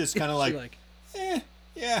 She's just kind of like, yeah.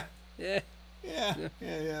 Yeah.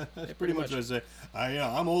 That's pretty much what I say.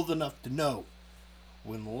 I'm old enough to know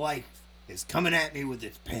when life is coming at me with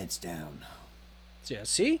its pants down. So yeah,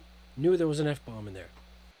 see? Knew there was an F-bomb in there.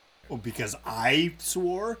 Oh, because I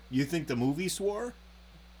swore? You think the movie swore?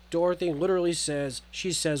 Dorothy literally says,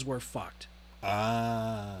 she says we're fucked.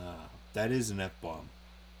 Ah, that is an F-bomb.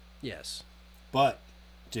 Yes. But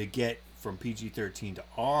to get from PG-13 to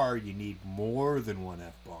R, you need more than one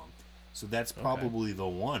F-bomb. So that's probably the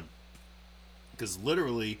one. Because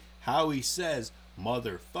literally, Howie says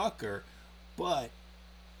motherfucker, but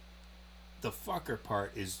the fucker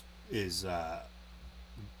part is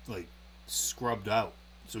like scrubbed out.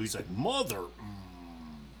 So he's like mother.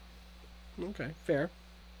 Okay, fair.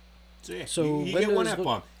 So yeah, So you get one Linda's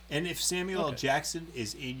F-bomb. And if Samuel L. Okay. Jackson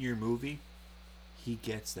is in your movie, he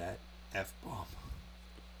gets that F-bomb.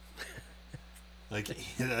 Like,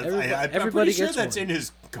 I'm everybody pretty sure gets that's one. in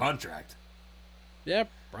his contract. Yeah,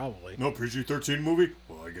 probably. No PG-13 movie?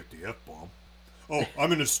 Well, I get the F-bomb. Oh,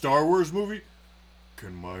 I'm in a Star Wars movie?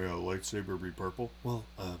 Can my lightsaber be purple? Well,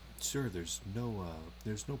 sir, there's no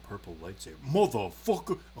purple lightsaber.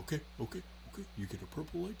 Motherfucker! Okay, you get a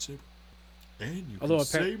purple lightsaber. And you Although can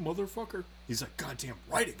say motherfucker. He's like, goddamn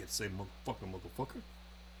right I can say motherfucker.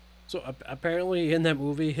 So apparently in that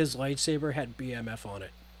movie, his lightsaber had BMF on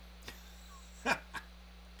it.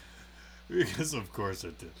 Because of course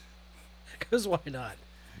it did. Because why not?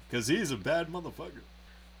 Because he's a bad motherfucker.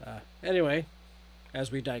 Anyway,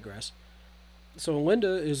 as we digress. So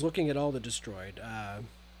Linda is looking at all the destroyed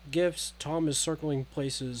gifts. Tom is circling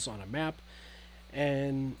places on a map.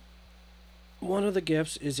 And one of the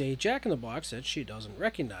gifts is a Jack-in-the-Box that she doesn't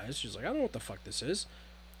recognize. She's like, I don't know what the fuck this is.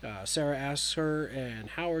 Sarah asks her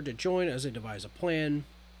and Howard to join as they devise a plan.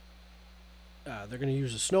 They're going to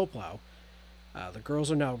use a snowplow. The girls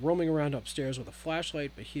are now roaming around upstairs with a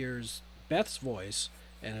flashlight, but hears Beth's voice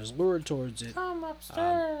and is lured towards it. Come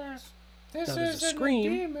upstairs. This now there's a isn't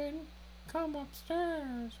scream. a demon. Come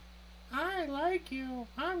upstairs. I like you.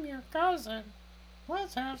 I'm your cousin.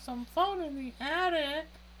 Let's have some fun in the attic.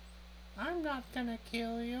 I'm not gonna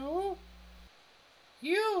kill you.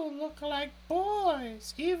 You look like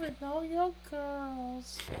boys, even though you're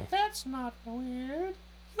girls. That's not weird.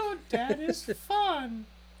 Your dad is fun.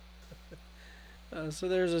 So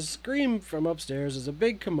there's a scream from upstairs. There's a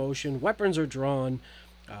big commotion. Weapons are drawn.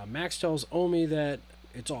 Max tells Omi that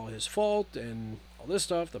it's all his fault and all this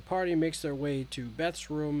stuff. The party makes their way to Beth's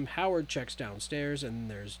room. Howard checks downstairs,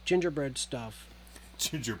 and there's gingerbread stuff.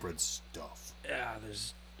 Gingerbread stuff. Yeah,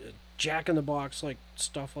 there's Jack-in-the-Box like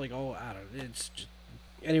stuff like I don't know. It's just...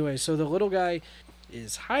 Anyway, so the little guy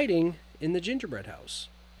is hiding in the gingerbread house,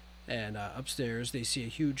 and upstairs they see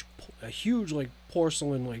a huge like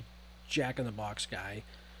porcelain like Jack-in-the-Box guy,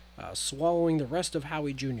 swallowing the rest of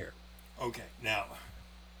Howie Jr. Okay, now,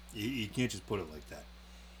 you can't just put it like that.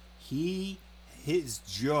 His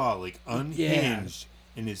jaw, like, unhinged,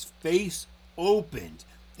 and his face opened,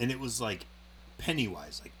 and it was like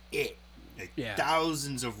Pennywise, like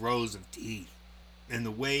thousands of rows of teeth. And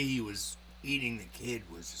the way he was eating the kid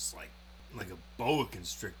was just like a boa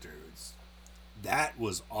constrictor. That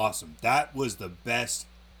was awesome. That was the best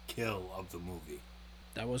kill of the movie.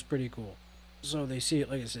 That was pretty cool. So they see it,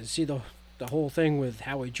 like I said, see the whole thing with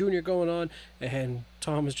Howie Jr. going on, and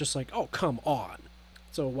Tom is just like, oh, come on.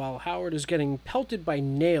 So while Howard is getting pelted by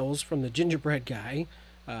nails from the gingerbread guy,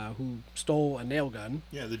 who stole a nail gun.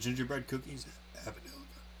 Yeah, the gingerbread cookies have a nail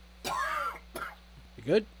gun. You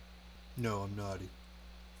good? No, I'm naughty.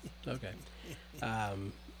 Okay.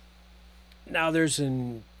 Now there's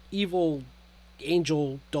an evil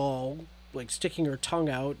angel doll, like, sticking her tongue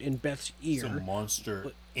out in Beth's ear. It's a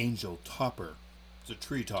monster angel topper. It's a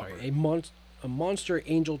tree topper. Sorry, a monster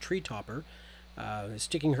angel tree topper is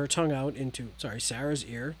sticking her tongue out into, Sarah's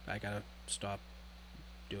ear. I gotta stop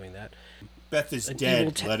doing that. Beth is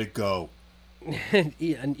dead. Let it go.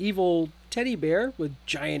 An evil teddy bear with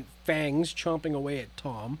giant fangs chomping away at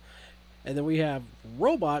Tom. And then we have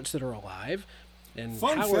robots that are alive. And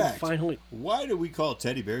Fun Howard fact, finally... why do we call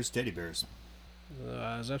teddy bears teddy bears?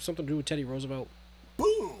 Does that have something to do with Teddy Roosevelt?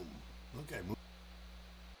 Boom! Okay.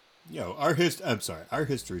 Our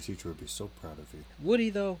history teacher would be so proud of you. Would he,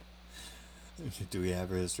 though? Do we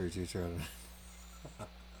have a history teacher?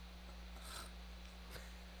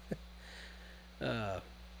 But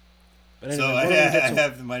anyway, So I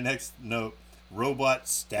have my next note: robot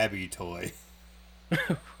stabby toy.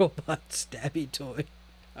 Robot stabby toy.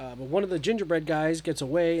 But one of the gingerbread guys gets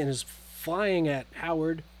away and is flying at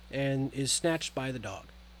Howard and is snatched by the dog.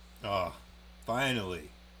 Oh, finally.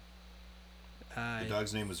 The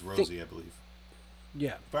dog's name was Rosie, I believe.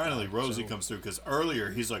 Yeah. Finally, Rosie comes through, because earlier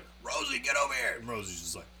he's like, Rosie, get over here! And Rosie's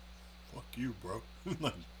just like, fuck you, bro.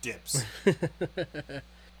 Like, dips.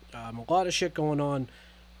 A lot of shit going on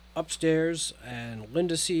upstairs, and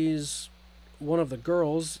Linda sees one of the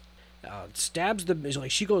girls stabs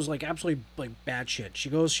she goes like absolutely like bad shit. She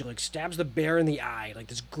like stabs the bear in the eye, like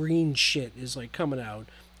this green shit is like coming out,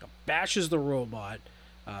 bashes the robot,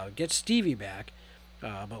 gets Stevie back,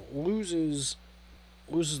 but loses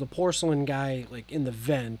the porcelain guy like in the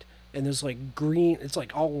vent, and there's like green, it's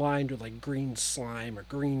like all lined with like green slime or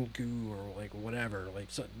green goo or like whatever, like,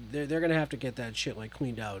 so they're gonna have to get that shit like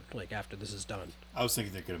cleaned out like after this is done. I was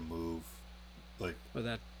thinking they're gonna move, like,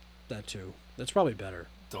 But that too, that's probably better.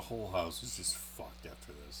 the whole house is just fucked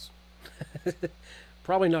after this.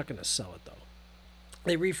 Probably not going to sell it, though.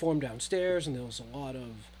 They reform downstairs, and there's a lot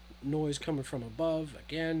of noise coming from above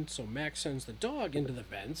again. So Max sends the dog into the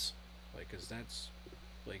vents, like, because that's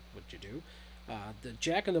like what you do. The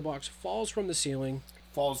Jack in the Box falls from the ceiling.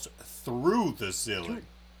 Falls through the ceiling.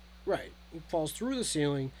 Right, it falls through the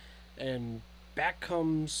ceiling, and back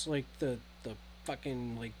comes like the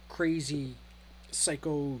fucking like crazy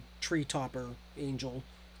psycho tree topper angel,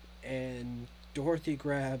 and Dorothy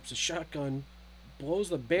grabs a shotgun, blows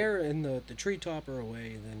the bear and the tree topper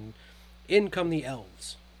away, and then in come the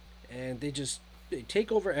elves, and they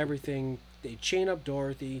take over everything. They chain up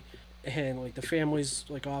Dorothy, and like the family's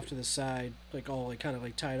like off to the side, like all like kind of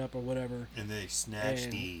like tied up or whatever, And they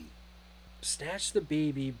snatched snatch the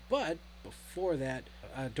baby. But before that,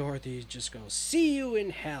 Dorothy just goes, "See you in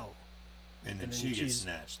hell." And then And then she gets she's-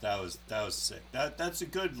 snatched. That was sick. That's a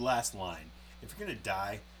good last line. If you're gonna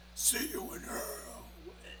die, see you in hell.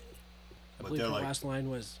 I believe her last line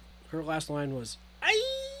was, "Aye."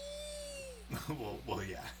 well,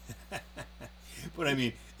 yeah. But I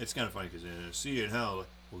mean, it's kind of funny because see you in hell. Like,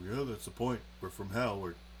 well, yeah, that's the point. We're from hell.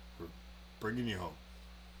 We're bringing you home.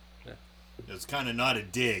 Yeah. It's kind of not a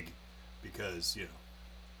dig, because Yeah.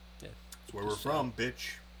 it's where we're from,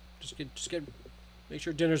 bitch. Just get, make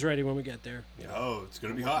sure dinner's ready when we get there. You know, Oh, it's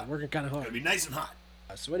gonna be hot. working kind of It's hard. gonna be nice and hot.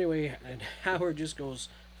 So anyway, and Howard just goes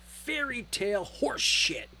fairy tale horse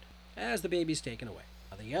shit as the baby's taken away.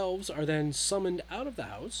 The elves are then summoned out of the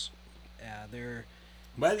house. They're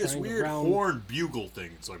By this trying to weird round- horn bugle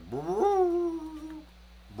thing. It's like.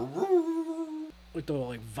 like the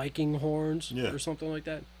like Viking horns Yeah. or something like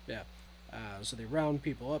that. Yeah. So they round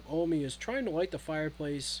people up. Omi is trying to light the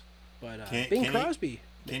fireplace, but Bing Crosby.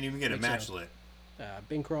 Can't even get a Makes match a- lit.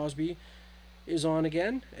 Bing Crosby is on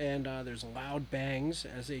again, and there's loud bangs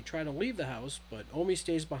as they try to leave the house, but Omi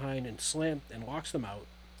stays behind and locks them out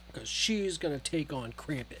because she's gonna take on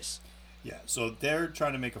Krampus. Yeah, so they're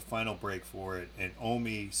trying to make a final break for it, and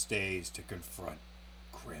Omi stays to confront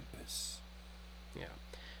Krampus. Yeah,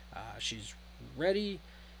 she's ready,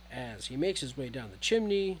 As he makes his way down the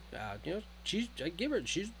chimney, she's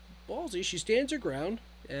ballsy. She stands her ground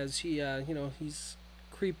as he, he's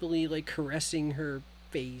creepily like caressing her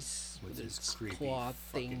face With his his creepy claw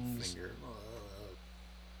fucking things. finger.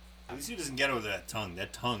 At least he doesn't get over that tongue.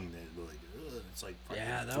 That tongue, like, it's like fucking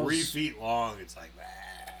Yeah, that 3 was- feet long. It's like.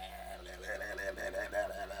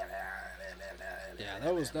 Yeah,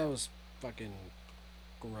 that was fucking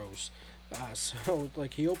gross. So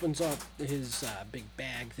like he opens up his big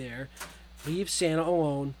bag there, leaves Santa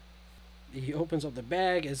alone. He opens up the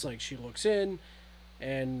bag as like she looks in,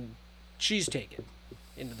 and she's taken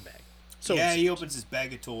into the bag. So Yeah, it's- he opens his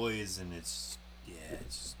bag of toys, and it's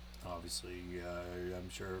obviously, I'm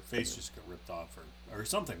sure her face just got ripped off or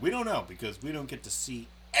something. We don't know because we don't get to see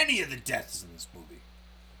any of the deaths in this movie.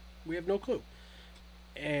 we have no clue.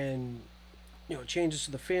 And it changes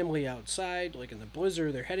to the family outside, like in the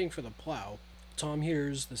blizzard. They're heading for the plow. Tom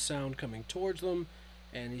hears the sound coming towards them,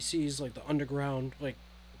 and he sees like the underground like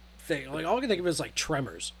thing. Like all I can think of is like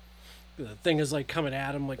Tremors. The thing is like coming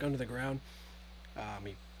at him like under the ground.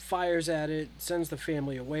 He fires at it, sends the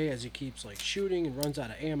family away as he keeps like shooting and runs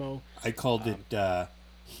out of ammo. I called it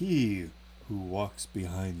 "He Who Walks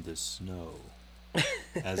Behind the Snow,"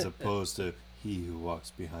 as opposed to "He Who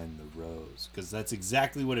Walks Behind the Rose," because that's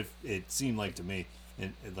exactly what it seemed like to me.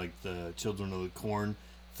 And like the Children of the Corn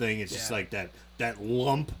thing, it's just Yeah. like that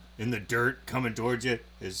lump in the dirt coming towards you.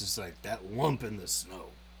 It's just like that lump in the snow.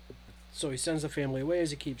 So he sends the family away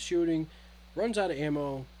as he keeps shooting, runs out of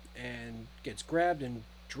ammo, and gets grabbed and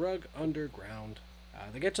drug underground.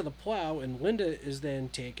 They get to the plow, and Linda is then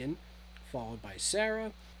taken, followed by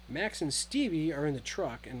Sarah. Max and Stevie are in the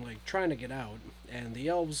truck and like trying to get out, and the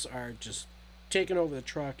elves are just taking over the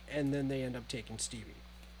truck, and then they end up taking Stevie.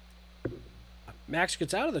 Max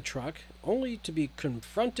gets out of the truck, only to be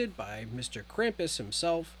confronted by Mr. Krampus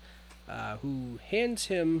himself, who hands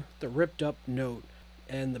him the ripped up note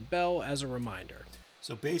and the bell as a reminder.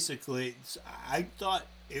 So basically, I thought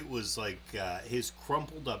it was like his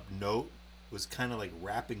crumpled up note was kind of like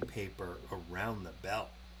wrapping paper around the bell.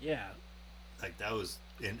 Yeah, Like that was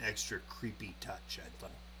an extra creepy touch, I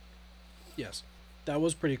thought. yes, that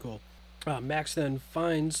was pretty cool. Max then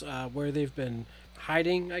finds where they've been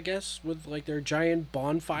hiding, I guess, with like their giant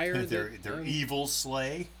bonfire. their evil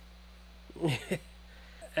sleigh.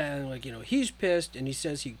 And like he's pissed, and he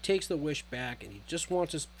says he takes the wish back, and he just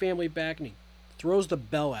wants his family back, and he throws the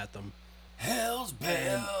bell at them. Hell's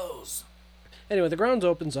bells. Anyway, the ground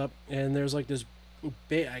opens up, and there's like this,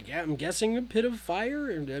 I'm guessing a pit of fire.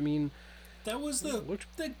 And I mean, That was the Which-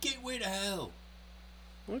 the gateway to hell.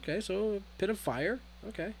 okay, so a pit of fire.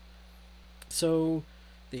 Okay. So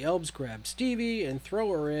the elves grab Stevie and throw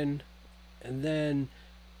her in, and then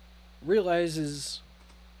realizes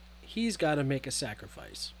he's got to make a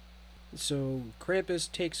sacrifice. So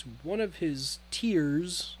Krampus takes one of his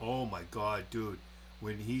tears. Oh my god, dude!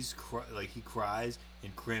 When he cries,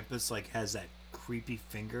 and Krampus like has that creepy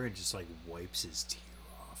finger and just like wipes his tear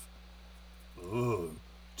off. Ugh.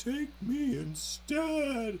 Take me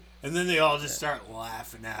instead. And then they all just start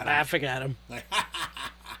laughing at him. Laughing at him. Like,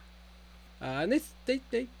 And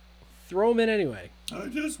they throw him in anyway. I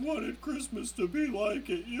just wanted Christmas to be like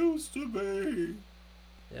it used to be.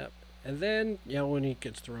 Yep. And then, when he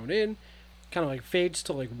gets thrown in, kind of like fades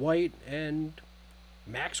to like white, and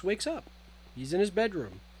Max wakes up. He's in his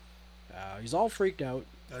bedroom. He's all freaked out.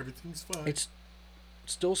 Everything's fine. It's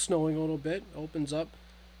still snowing a little bit. Opens up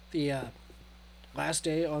the last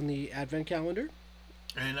day on the advent calendar.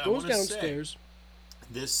 and I Goes want to say, downstairs.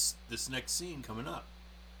 this next scene coming up,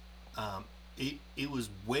 it was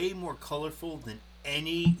way more colorful than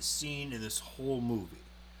any scene in this whole movie.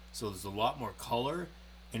 So there's a lot more color,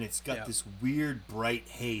 and it's got Yeah. this weird bright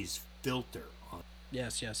haze filter on.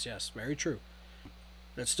 Yes. Very true.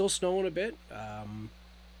 It's still snowing a bit.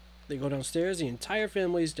 They go downstairs. The entire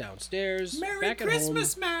family's downstairs. Back at home.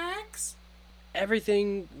 Max.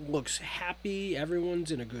 Everything looks happy. Everyone's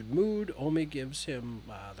in a good mood. Omi gives him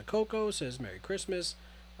the cocoa, says Merry Christmas.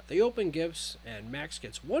 They open gifts, and Max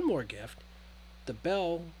gets one more gift. The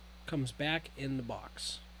bell comes back in the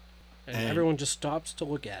box. And everyone just stops to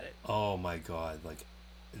look at it. Oh my god! Like,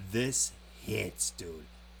 this hits, dude.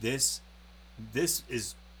 This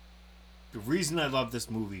is the reason I love this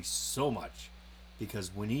movie so much,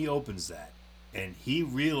 because when he opens that and he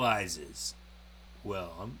realizes,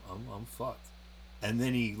 well, I'm fucked, and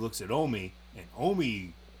then he looks at Omi, and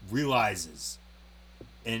Omi realizes,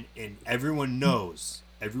 and everyone knows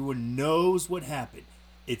what happened.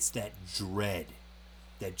 It's that dread.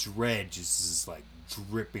 That dread just is like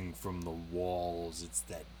dripping from the walls. It's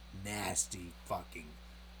that nasty fucking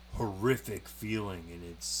horrific feeling, and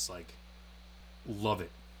it's like, love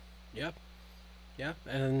it. Yeah. Yeah.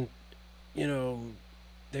 And, you know,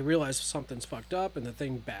 they realize something's fucked up and the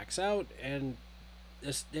thing backs out, and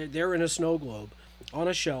they're in a snow globe on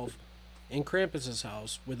a shelf in Krampus's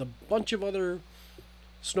house with a bunch of other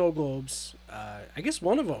snow globes. I guess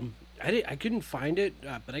one of them, I couldn't find it,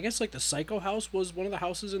 but I guess like the Psycho house was one of the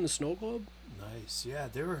houses in the snow globe. Nice. Yeah,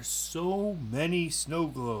 there are so many snow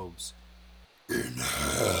globes in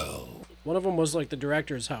hell. One of them was like the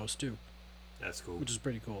director's house too, That's cool. which is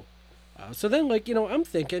pretty cool. So then, like, you know, I'm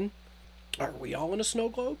thinking, are we all in a snow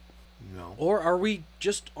globe? No. Or are we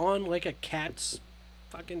just on like a cat's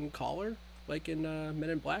fucking collar, like in Men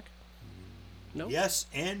in Black? No? Yes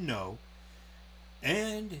and no.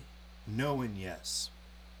 And no and yes.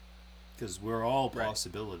 Because we're all Right.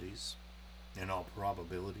 possibilities and all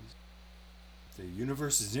probabilities. The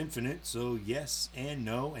universe is infinite, so yes and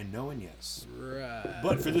no and yes. Right.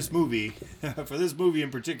 But for this movie, for this movie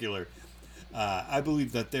in particular, I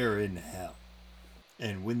believe that they're in hell.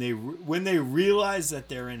 And when they realize that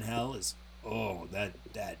they're in hell is,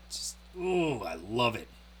 that just, I love it.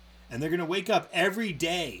 And they're going to wake up every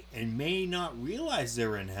day and may not realize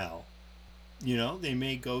they're in hell. You know, they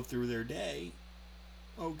may go through their day,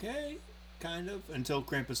 okay, kind of, until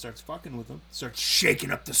Krampus starts fucking with them. Starts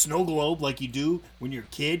shaking up the snow globe like you do when you're a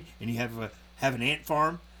kid and you have an ant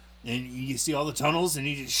farm and you see all the tunnels and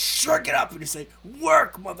you just shake it up and you say,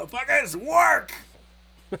 work, motherfuckers, work!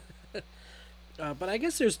 But I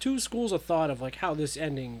guess there's two schools of thought of like how this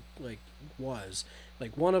ending like was.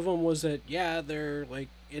 Like one of them was that they're like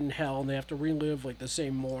in hell and they have to relive like the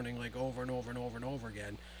same morning like over and over and over and over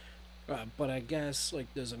again. But I guess like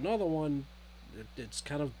there's another one that's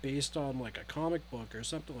kind of based on like a comic book or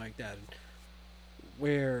something like that,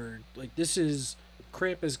 where like this is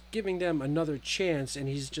Krampus giving them another chance and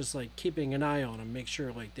he's just like keeping an eye on them, make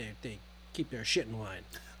sure like they keep their shit in line.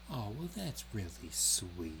 Oh, well, that's really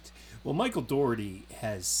sweet. Well, Michael Dougherty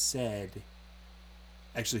has said...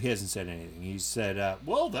 Actually, he hasn't said anything. He said,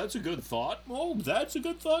 well, that's a good thought. Oh, that's a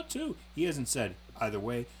good thought, too. He hasn't said either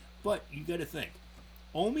way. But you got to think.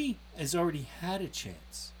 Omi has already had a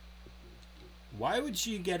chance. Why would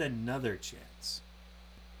she get another chance?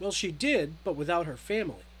 Well, she did, but without her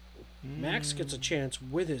family. Max gets a chance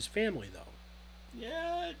with his family, though.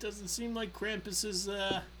 Yeah, it doesn't seem like Krampus's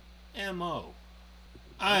M.O.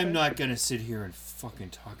 I'm not going to sit here and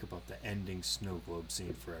fucking talk about the ending snow globe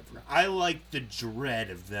scene forever. I like the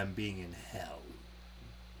dread of them being in hell.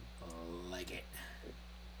 Like it.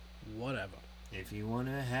 Whatever. If you want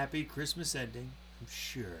a happy Christmas ending, I'm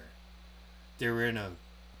sure. They're in a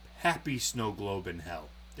happy snow globe in hell.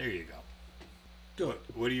 There you go. Good.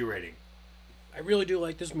 What are you rating? I really do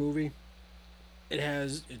like this movie.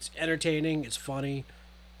 It's entertaining, it's funny.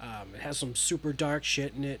 It has some super dark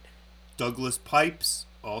shit in it. Douglas Pipes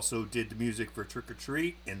also did the music for Trick or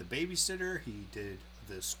Treat and The Babysitter. He did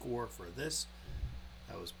the score for this.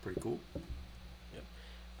 That was pretty cool.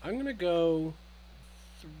 I'm gonna go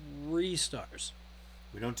 3 stars.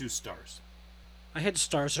 We don't do stars. I had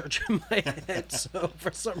Star Search in my head, so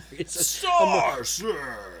for some reason Star Search!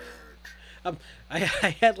 I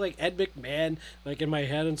had like Ed McMahon like in my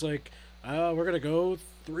head, and it's like, we're gonna go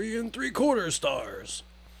 3 3/4 stars,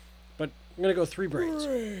 but I'm gonna go 3 brains.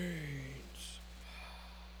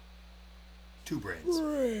 2 brains.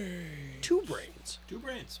 2 brains. 2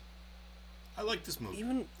 brains. I like this movie.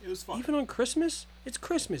 Even It was fun. Even on Christmas, it's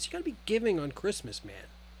Christmas. You gotta be giving on Christmas, man.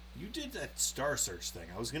 You did that Star Search thing.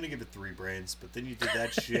 I was gonna give it 3 brains, but then you did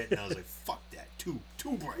that shit, and I was like, "Fuck that! Two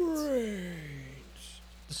brains."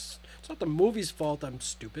 It's not the movie's fault. I'm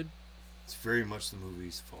stupid. It's very much the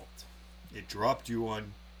movie's fault. It dropped you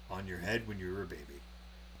on your head when you were a baby.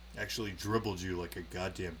 Actually dribbled you like a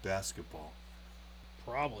goddamn basketball.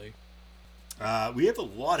 Probably. We have a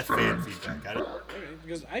lot of fan feedback.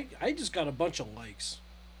 Because I just got a bunch of likes.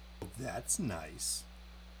 That's nice.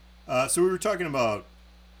 So we were talking about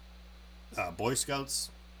Boy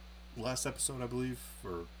Scouts last episode, I believe,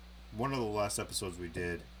 or one of the last episodes we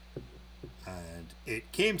did. And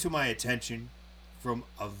it came to my attention from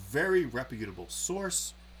a very reputable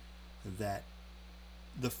source that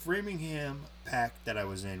the Framingham pack that I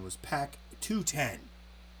was in was pack 210.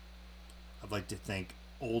 I'd like to thank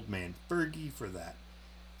Old Man Fergie for that.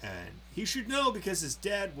 And he should know because his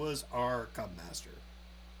dad was our Cub Master.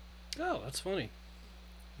 Oh, that's funny.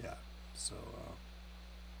 Yeah. So,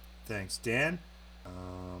 thanks, Dan.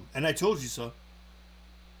 And I told you so,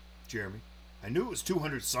 Jeremy. I knew it was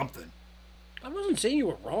 200 something. I wasn't saying you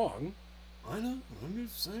were wrong. I know. I'm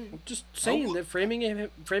just saying. I'm just saying that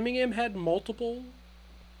Framingham had multiple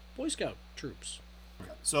Boy Scout troops.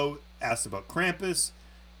 So, asked about Krampus.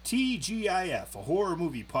 TGIF, a horror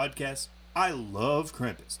movie podcast. I love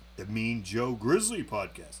Krampus. The Mean Joe Grizzly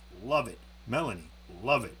podcast. Love it. Melanie.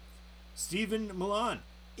 Love it. Stephen Milan.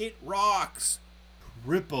 It rocks.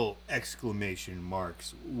 Triple exclamation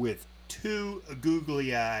marks with 2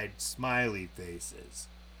 googly-eyed smiley faces.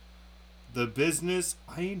 The Business.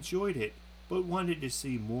 I enjoyed it, but wanted to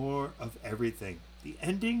see more of everything. The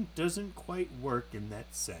ending doesn't quite work in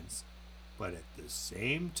that sense, but at the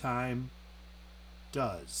same time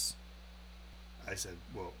does. I said,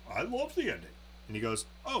 well, I love the ending. And he goes,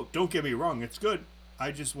 oh, don't get me wrong, it's good.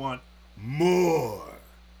 I just want more.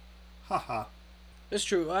 Haha. It's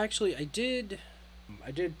true. Actually, I did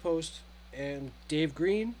post, and Dave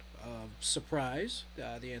Green, Surprise,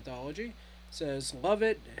 the anthology, says, love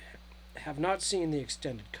it. Have not seen the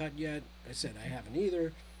extended cut yet. I said I haven't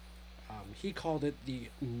either. He called it the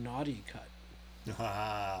naughty cut.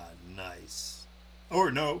 Ah, nice.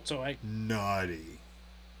 Or no, So naughty.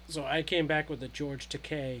 I came back with a George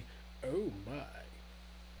Takei, oh my.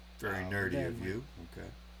 Very nerdy then of you. Okay.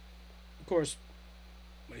 Of course,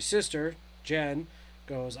 my sister, Jen,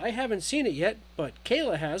 goes, I haven't seen it yet, but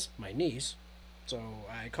Kayla has, my niece. So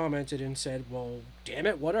I commented and said, well, damn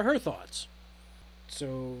it, what are her thoughts?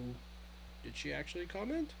 So, did she actually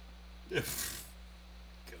comment? God.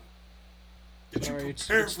 Did Sorry, you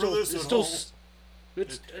prepare for this at all?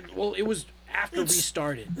 Well, it was after we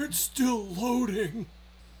started. It's still loading.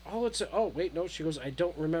 Oh, wait, no, she goes, I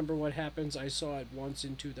don't remember what happens. I saw it once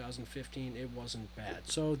in 2015. It wasn't bad.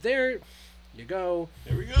 So there you go.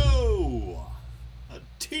 There we go. A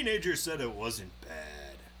teenager said it wasn't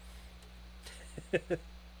bad.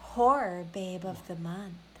 Horror Babe of the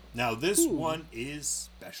Month. Now, this one is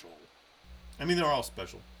special. I mean, they're all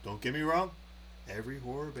special. Don't get me wrong. Every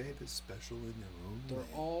horror babe is special in their own way. They're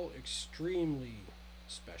all extremely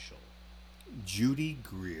special. Judy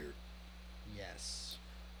Greer. Yes.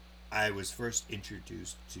 I was first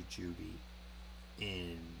introduced to Judy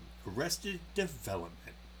in Arrested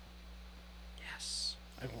Development. Yes.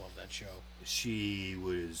 I love that show. She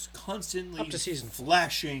was constantly Up to season 4.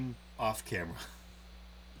 flashing off camera.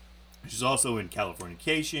 She's also in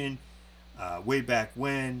Californication. Way back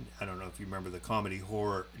when, I don't know if you remember the comedy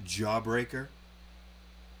horror Jawbreaker.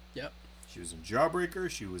 Yep. She was in Jawbreaker.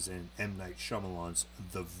 She was in M. Night Shyamalan's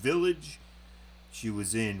The Village. She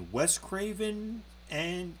was in Wes Craven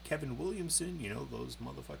and Kevin Williamson. You know, those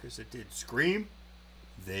motherfuckers that did Scream.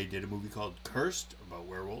 They did a movie called Cursed about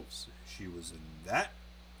werewolves. She was in that.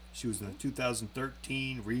 She was in the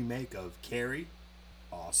 2013 remake of Carrie.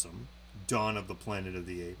 Awesome. Dawn of the Planet of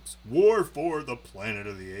the Apes. War for the Planet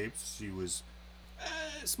of the Apes. She was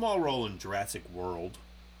a small role in Jurassic World.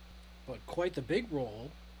 But quite the big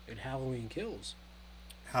role in Halloween Kills.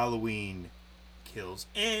 Halloween Kills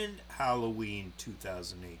and Halloween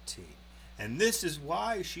 2018. And this is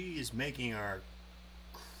why she is making our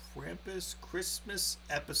Krampus Christmas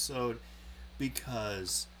episode,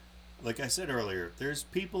 because, like I said earlier, there's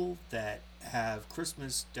people that have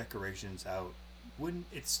Christmas decorations out when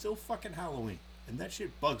it's still fucking Halloween, and that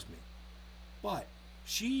shit bugs me. But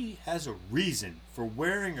she has a reason for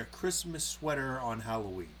wearing a Christmas sweater on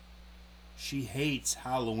Halloween. She hates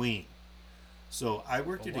Halloween. So I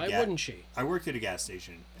worked Well, at why a wouldn't she? I worked at a gas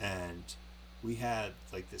station, and we had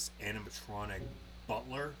like this animatronic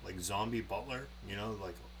butler, like zombie butler, you know,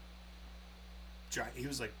 like giant. He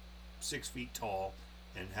was like 6 feet tall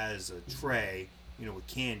and has a tray, you know, with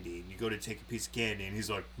candy, and you go to take a piece of candy, and he's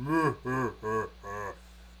like,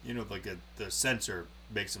 you know, like the sensor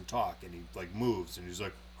makes him talk, and he like moves, and he's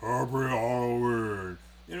like, Happy Halloween.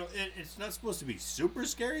 You know, it's not supposed to be super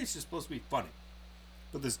scary. It's just supposed to be funny.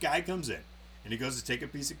 But this guy comes in, and he goes to take a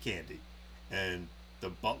piece of candy, and the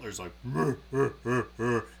butler's like,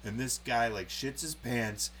 and this guy like shits his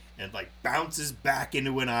pants and like bounces back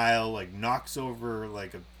into an aisle, like knocks over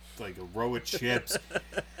like a row of chips,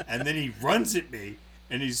 and then he runs at me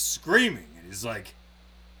and he's screaming and he's like,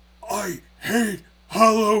 I hate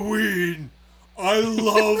Halloween. I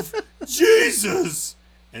love Jesus.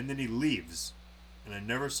 And then he leaves, and I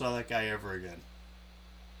never saw that guy ever again.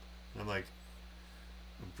 And I'm like,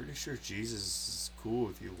 I'm pretty sure Jesus is cool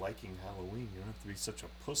with you liking Halloween. You don't have to be such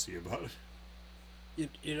a pussy about it.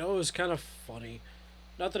 You know, it was kind of funny.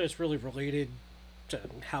 Not that it's really related to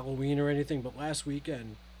Halloween or anything, but last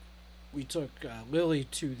weekend we took Lily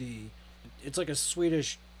to it's like a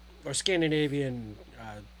Swedish or Scandinavian,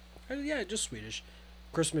 just Swedish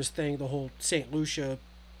Christmas thing, the whole St. Lucia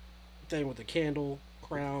thing with the candle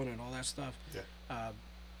crown and all that stuff. Yeah.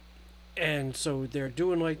 And so they're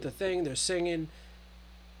doing like the thing, they're singing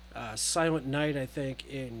Silent Night, I think,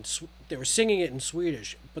 they were singing it in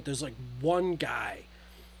Swedish, but there's like one guy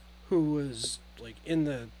who was like in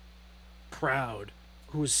the crowd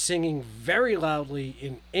who was singing very loudly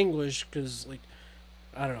in English because, like,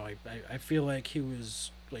 I don't know, I feel like he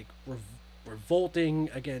was, like, revolting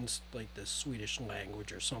against, like, the Swedish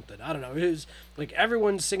language or something. I don't know. It was, like,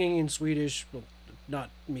 everyone's singing in Swedish. Well, not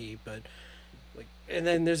me, but, like, and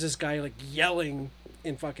then there's this guy, like, yelling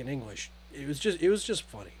in fucking English. It was just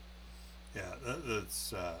funny. Yeah,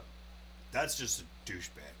 that's just a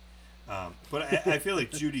douchebag. But I feel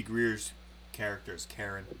like Judy Greer's character as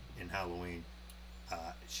Karen in Halloween,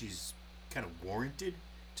 she's kind of warranted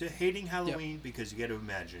to hating Halloween because you got to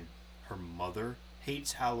imagine her mother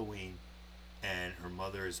hates Halloween, and her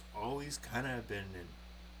mother has always kind of been an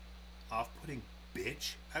off-putting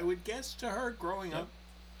bitch, I would guess, to her growing up.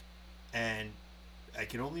 And I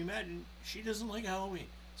can only imagine she doesn't like Halloween.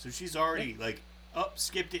 So she's already like, oh,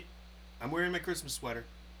 skipped it. I'm wearing my Christmas sweater.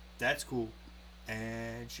 That's cool.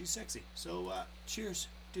 And she's sexy. So cheers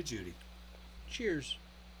to Judy. Cheers.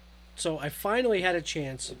 So I finally had a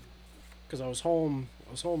chance, because I was home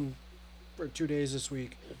for 2 days this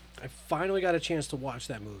week. I finally got a chance to watch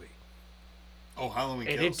that movie. Oh, Halloween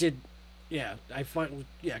And Kills? it did, yeah.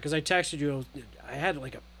 Because I texted you. I had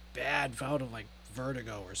like a bad bout of like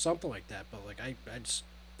vertigo or something like that. But like I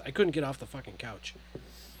couldn't get off the fucking couch.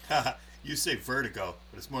 You say vertigo,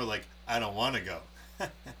 but it's more like I don't want to go.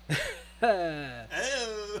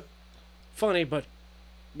 Oh. Funny, but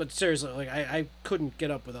seriously, like I couldn't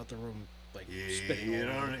get up without the room like spitting You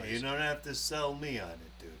all over the don't place. have to sell me on it,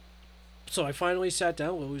 dude. So I finally sat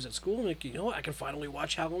down while he was at school and like, you know what, I can finally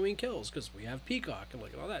watch Halloween Kills because we have Peacock and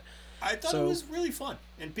like all that. I thought it was really fun.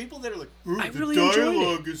 And people that are like, oh, I the really enjoyed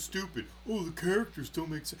dialogue is stupid. Oh, the characters don't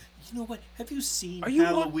make sense. You know what? Have you seen Are you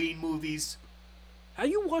Halloween movies? Are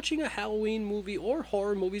you watching a Halloween movie or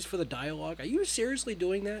horror movies for the dialogue? Are you seriously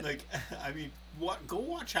doing that? Like, I mean, go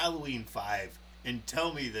watch Halloween 5 and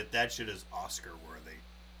tell me that shit is Oscar worthy.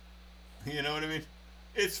 You know what I mean?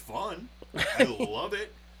 It's fun. I love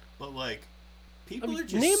it. But like, people are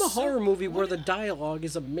just name a so- horror movie where what- the dialogue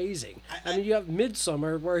is amazing. I- I mean, you have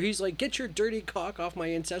Midsummer where he's like, "Get your dirty cock off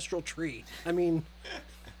my ancestral tree." I mean,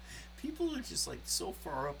 people are just like so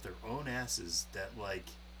far up their own asses that like,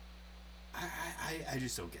 I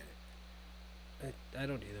just don't get it. I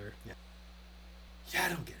don't either. Yeah, I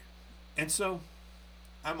don't get it. And so,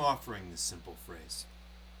 I'm offering this simple phrase.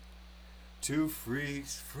 Two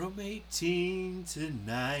freaks from 18 to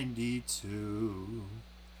 92.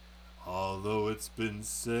 Although it's been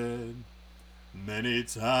said many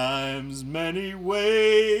times, many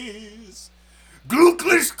ways,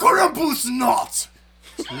 glücklich Korabus not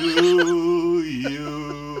to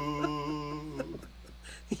you.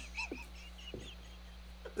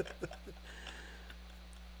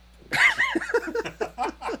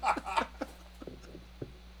 I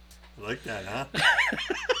like that, huh?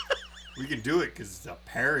 We can do it because it's a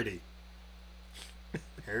parody.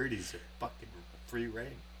 Parodies are fucking free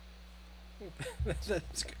reign.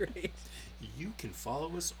 That's great. You can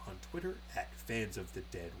follow us on Twitter at Fans of the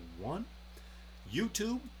Dead 1.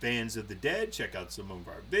 YouTube, Fans of the Dead. Check out some of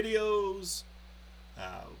our videos.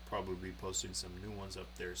 We'll probably be posting some new ones up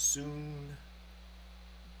there soon.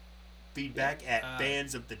 Feedback at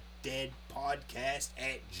Fans of the Dead Podcast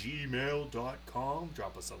at gmail.com.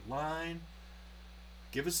 Drop us a line.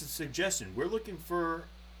 Give us a suggestion. We're looking for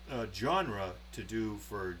a genre to do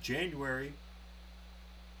for January.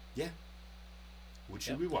 Yeah. What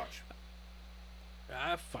should we watch?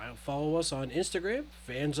 Follow us on Instagram,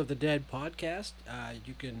 Fans of the Dead Podcast.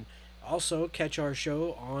 You can also catch our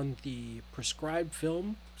show on the Prescribed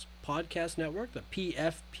Film Podcast Network, the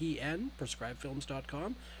PFPN,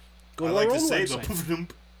 prescribedfilms.com. Go to I like our to own say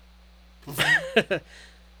website.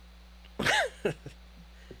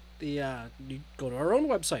 You go to our own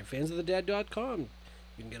website, fansofthedead.com. You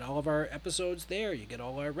can get all of our episodes there. You get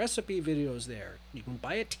all our recipe videos there. You can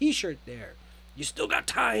buy a t-shirt there. You still got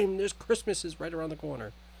time. There's Christmas is right around the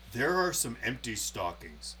corner. There are some empty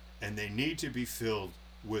stockings, and they need to be filled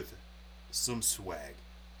with some swag.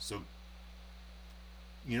 So,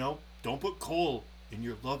 don't put coal in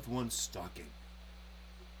your loved one's stocking.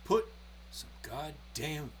 Put some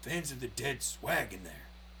goddamn Fans of the Dead swag in there.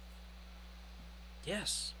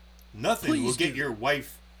 Yes. Nothing will Please get do. your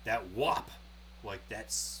wife that wop like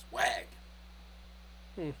that swag.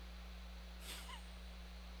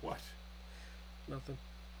 What? Nothing.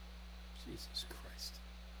 Jesus Christ.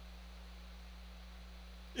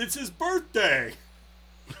 It's his birthday!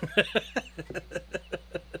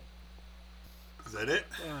 Is that it?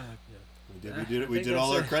 Yeah. We did it. I We think did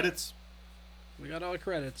all that's our it. credits? We got all the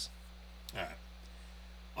credits. All right.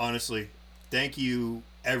 Honestly, thank you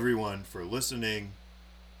everyone for listening.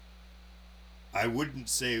 I wouldn't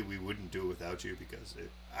say we wouldn't do it without you because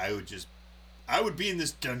I would be in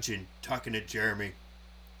this dungeon talking to Jeremy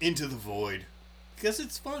into the void because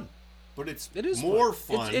it's fun. But it is more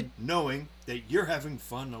fun knowing that you're having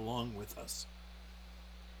fun along with us.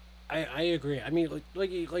 I agree. I mean,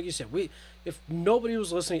 like you said, if nobody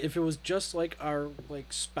was listening, if it was just like our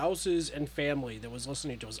spouses and family that was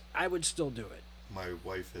listening to us, I would still do it. My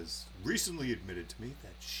wife has recently admitted to me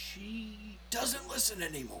that she doesn't listen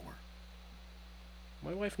anymore.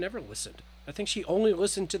 My wife never listened. I think she only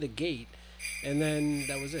listened to the gate, and then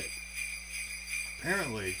that was it.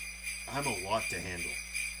 Apparently, I'm a lot to handle.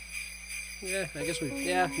 Yeah, I guess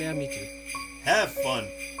yeah, me too. Have fun.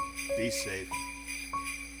 Be safe.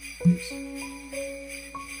 Peace.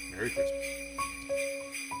 Merry Christmas.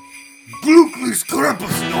 Glücklich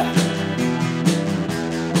Krampus noch!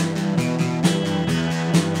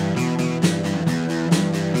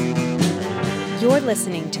 You're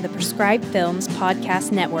listening to the Prescribed Films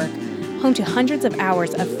Podcast Network, home to hundreds of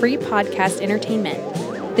hours of free podcast entertainment.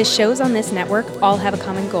 The shows on this network all have a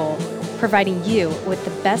common goal: providing you with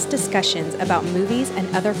the best discussions about movies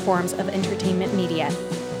and other forms of entertainment media.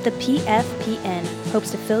 The PFPN hopes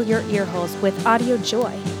to fill your earholes with audio joy.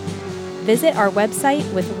 Visit our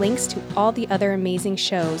website with links to all the other amazing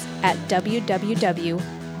shows at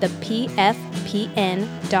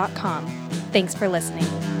www.thepfpn.com. Thanks for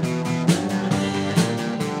listening.